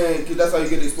know what I'm saying? Because that's how you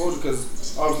get exposure.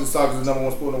 Because obviously soccer is the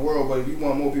 #1 sport in the world. But if you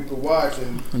want more people to watch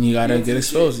and you gotta get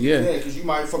exposed, yeah. Because you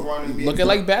might fuck around and be look at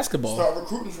like basketball. Start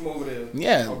recruiting from over there.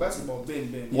 Yeah. Oh, basketball,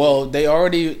 Ben. Well, they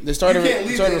started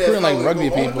recruiting like rugby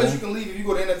people. The only place you can leave if you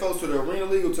go to NFL to the Arena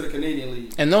League or to the Canadian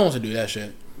League. And no one wants to do that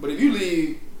shit. But if you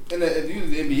leave if you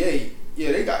leave the NBA.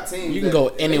 Yeah, they got teams. You can go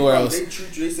anywhere else. They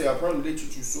treat you. They say apparently they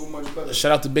treat you so much better.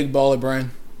 Shout out to Big Baller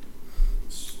Brand.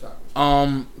 Stop.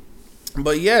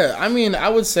 But yeah, I mean, I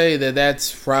would say that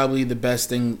that's probably the best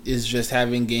thing is just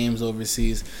having games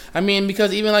overseas. I mean,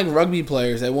 because even like rugby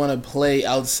players that want to play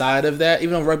outside of that,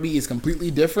 even though rugby is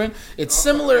completely different, it's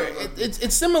similar.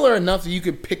 It's similar enough that you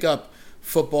could pick up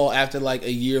football after like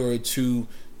a year or two,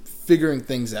 figuring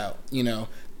things out. You know.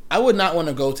 I would not want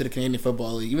to go to the Canadian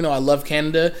Football League, even though I love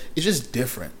Canada. It's just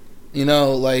different, you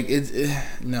know. Like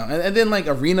no, and then like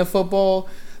arena football,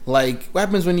 like what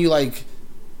happens when you like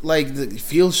the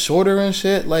field's shorter and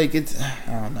shit? Like I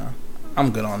don't know.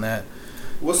 I'm good on that.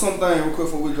 What's something real quick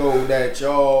before we go that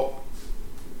y'all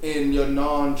in the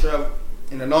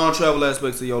non-travel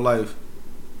aspects of your life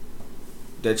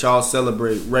that y'all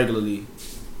celebrate regularly,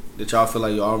 that y'all feel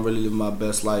like y'all really living my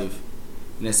best life?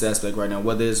 In this aspect right now,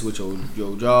 whether it's with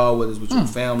your job, whether it's with your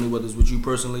family, whether it's with you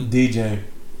personally. DJ.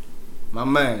 My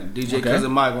man, DJ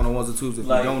Cousin Mike on the ones and twos. If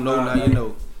you don't know, now you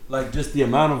know. Like just the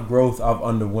amount of growth I've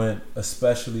underwent,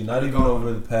 especially not even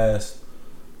over the past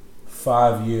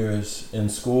 5 years in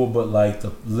school, but like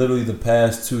literally the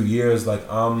past 2 years, like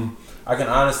I can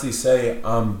honestly say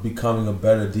I'm becoming a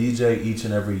better DJ each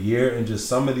and every year, and just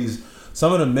some of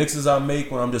the mixes I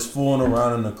make when I'm just fooling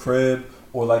around in the crib.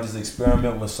 Or like just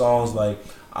experiment with songs, like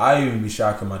I even be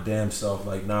shocking my damn self,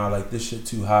 like nah, like this shit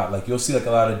too hot. Like you'll see like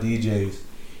a lot of DJs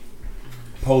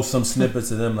post some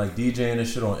snippets of them like DJing and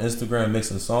shit on Instagram,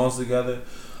 mixing songs together.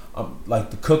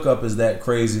 Like the cook up is that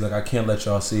crazy. Like I can't let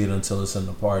y'all see it until it's in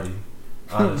the party.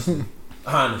 Honestly,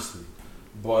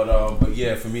 But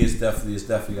yeah, for me it's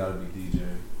definitely gotta be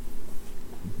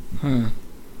DJing.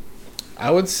 I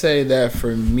would say that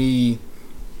for me.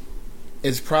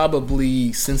 It's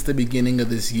probably since the beginning of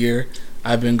this year,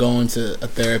 I've been going to a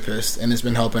therapist, and it's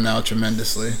been helping out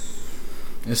tremendously.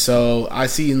 And so I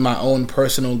see my own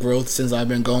personal growth since I've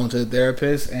been going to the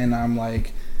therapist, and I'm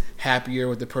like happier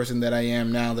with the person that I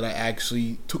am now that I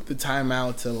actually took the time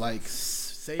out to like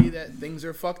say that things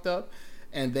are fucked up,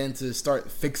 and then to start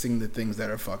fixing the things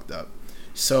that are fucked up.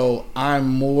 So I'm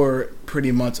more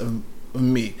pretty much of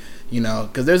me. You know,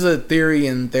 because there's a theory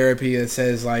in therapy that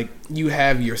says like you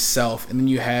have yourself and then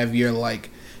you have your like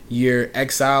your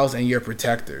exiles and your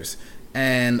protectors.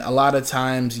 And a lot of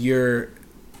times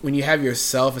when you have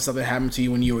yourself and something happened to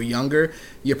you when you were younger,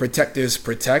 your protectors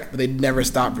protect, but they never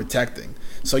stop protecting.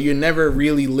 So you're never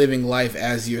really living life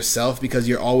as yourself because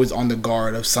you're always on the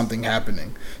guard of something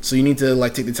happening. So you need to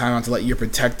like take the time out to let your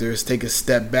protectors take a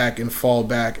step back and fall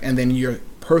back, and then your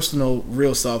personal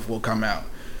real self will come out.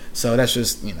 So that's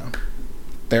just, you know,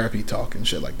 therapy talk and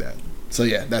shit like that. So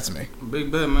yeah, that's me. Big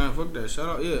bet, man. Fuck that. Shout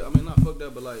out. Yeah, I mean, not fuck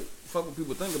that, but like, fuck what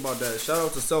people think about that. Shout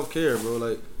out to self-care, bro.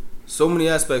 Like, so many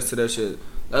aspects to that shit.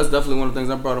 That's definitely one of the things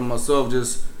I'm proud of myself.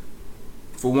 Just,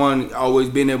 for one, always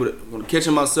being able to,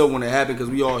 catching myself when it happens,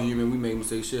 because we all human, we make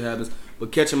mistakes, shit happens.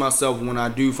 But catching myself when I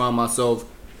do find myself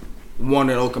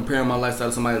wondering or comparing my lifestyle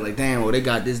to somebody like, damn, or they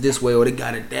got this way, or they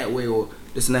got it that way, or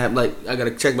this and that. Like, I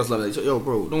gotta check myself. Like, yo,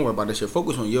 bro, don't worry about that shit.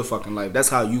 Focus on your fucking life. That's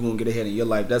how you gonna get ahead in your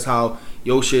life. That's how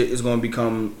your shit is gonna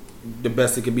become the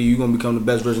best it can be. You gonna become the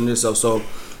best version of yourself. So,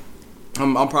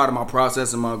 I'm proud of my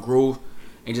process and my growth,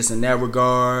 and just in that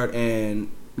regard,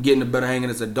 and getting the better hang of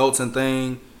this adulting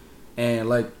thing, and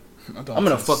like. I'm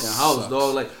in a fucking house,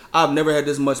 dog. Like, I've never had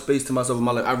this much space to myself in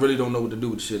my life. I really don't know what to do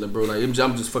with shit, like, bro. Like, I'm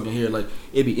just fucking here. Like,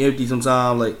 it be empty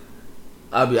sometimes. Like,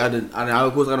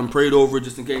 of course I done prayed over it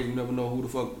just in case. You never know who the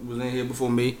fuck was in here before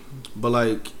me. But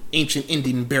like, ancient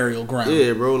Indian burial ground.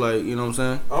 Yeah, bro. Like, you know what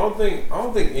I'm saying? I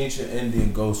don't think ancient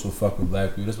Indian ghosts will fuck with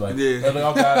black people. That's like, yeah.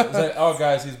 Like, oh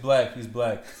guys, he's black. He's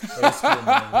black. Hey, it's cool,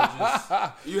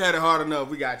 man. You had it hard enough.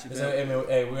 We got you, man.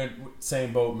 Hey, we're in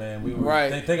same boat, man. We were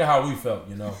right. Think of how we felt,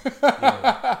 you know.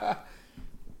 Yeah.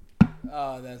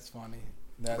 Oh, that's funny.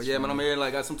 But yeah, man, I'm here.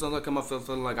 Like, sometimes I come up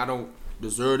feeling like I don't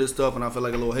deserve this stuff, and I feel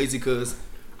like a little hazy because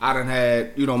I done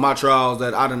had, you know, my trials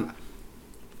that I'm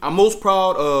most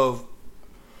proud of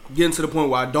getting to the point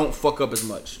where I don't fuck up as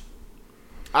much.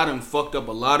 I done fucked up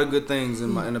a lot of good things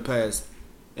in the past,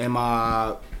 in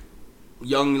my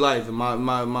young life, in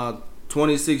my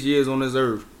 26 years on this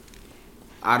earth.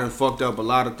 I done fucked up a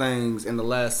lot of things in the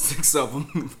last 6 of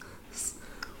them.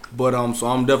 But so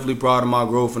I'm definitely proud of my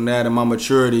growth in that and my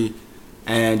maturity,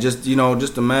 and just, you know,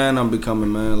 just the man I'm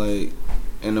becoming, man. Like,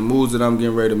 and the moves that I'm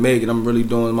getting ready to make, and I'm really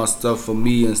doing my stuff for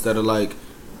me instead of like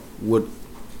what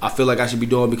I feel like I should be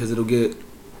doing because it'll get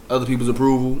other people's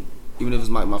approval, even if it's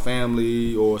like my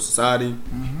family or society.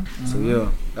 Mm-hmm. So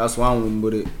yeah, that's why I'm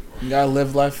with it. You gotta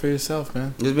live life for yourself,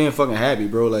 man. Just being fucking happy,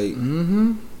 bro. Like,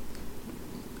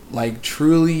 like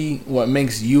truly, what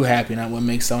makes you happy, not what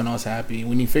makes someone else happy.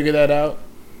 When you figure that out,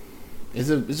 it's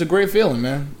a great feeling,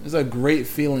 man. It's a great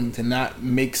feeling to not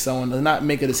make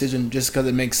a decision just because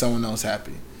it makes someone else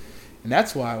happy. And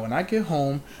that's why when I get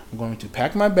home, I'm going to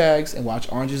pack my bags and watch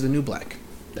Orange Is the New Black.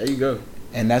 There you go.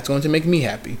 And that's going to make me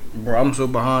happy. Bro, I'm so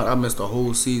behind. I missed the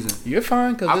whole season. You're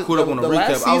fine. Cause I put up on the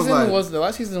recap. I was like, the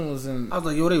last season was in. I was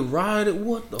like, yo, they ride it.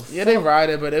 What the fuck? Yeah, they ride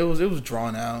it, but it was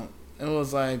drawn out. It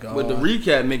was like, but the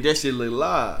recap make that shit look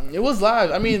live. It was live.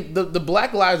 I mean, the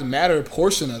Black Lives Matter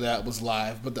portion of that was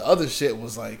live, but the other shit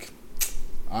was like,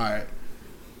 all right,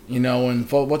 you know, when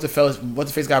what's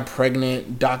the face got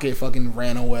pregnant, Docket fucking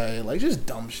ran away, like just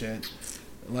dumb shit,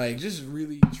 like just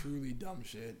really truly dumb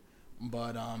shit.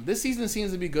 But this season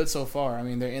seems to be good so far. I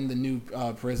mean, they're in the new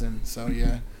prison, so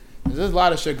yeah. There's a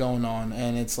lot of shit going on,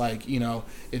 and it's like, you know,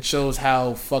 it shows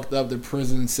how fucked up the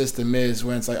prison system is,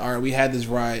 when it's like, all right, we had this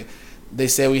riot. They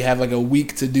say we have like a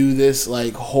week to do this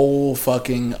like whole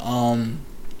fucking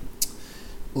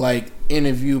like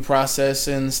interview process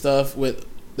and stuff with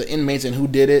the inmates and who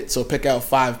did it. So pick out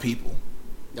 5 people.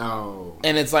 Oh.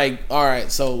 And it's like, all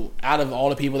right, so out of all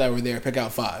the people that were there, pick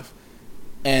out 5.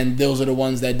 And those are the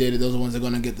ones that did it. Those are the ones that are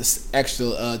going to get this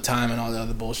extra time and all the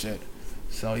other bullshit.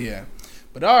 So, yeah.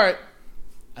 But, all right.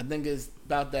 I think it's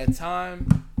about that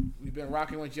time. We've been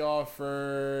rocking with y'all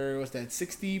for, what's that,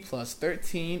 60 plus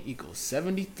 13 equals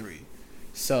 73.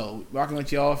 So, rocking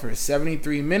with y'all for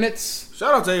 73 minutes.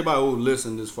 Shout out to everybody who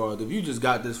listened this far. If you just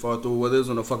got this far through, whether it's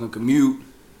on a fucking commute,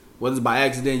 whether it's by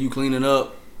accident, you cleaning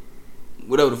up,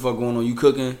 whatever the fuck going on, you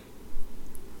cooking.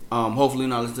 Hopefully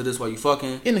not listen to this while you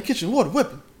fucking. In the kitchen, water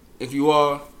whipping. If you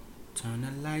are, turn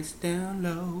the lights down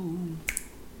low.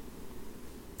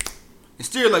 And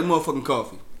stir it like motherfucking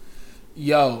coffee.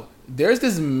 Yo, there's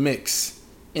this mix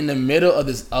in the middle of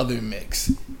this other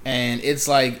mix. And it's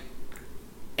like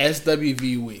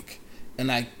SWV week. And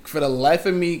I, for the life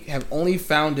of me, have only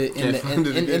found it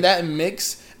in that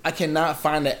mix. I cannot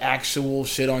find the actual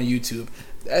shit on YouTube.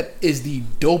 That is the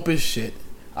dopest shit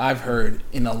I've heard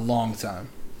in a long time.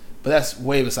 But that's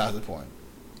way besides the point.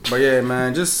 But yeah,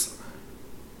 man, just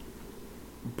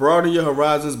broaden your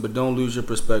horizons, but don't lose your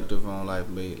perspective on life,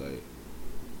 mate. Like,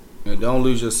 you know, don't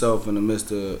lose yourself in the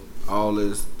midst of all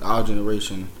this, our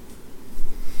generation.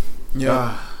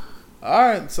 Yeah. All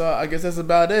right, so I guess that's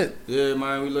about it. Yeah,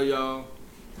 man, we love y'all.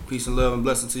 Peace and love and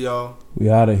blessing to y'all. We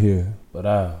out of here, but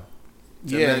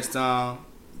Till next time.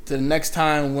 To the next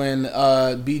time when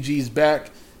BG's back.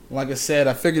 Like I said,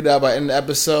 I figured out by the end of the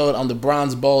episode, I'm the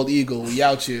bronze bald eagle. We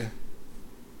out here.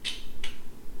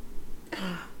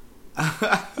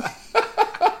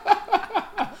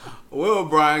 Will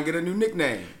Brian get a new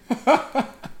nickname?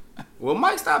 Will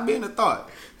Mike stop being a thought?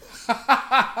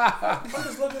 I'm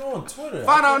just looking on Twitter.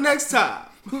 Find out next time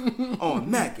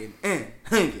on Mackin' and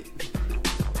Hangin'.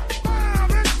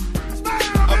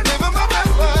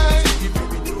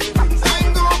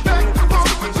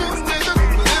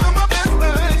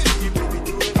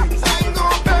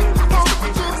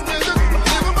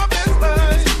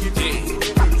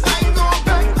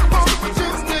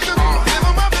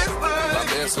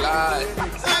 slide.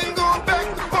 I ain't going back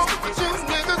and forth with you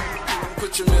niggas.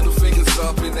 Put your middle fingers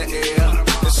up in the air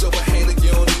and show a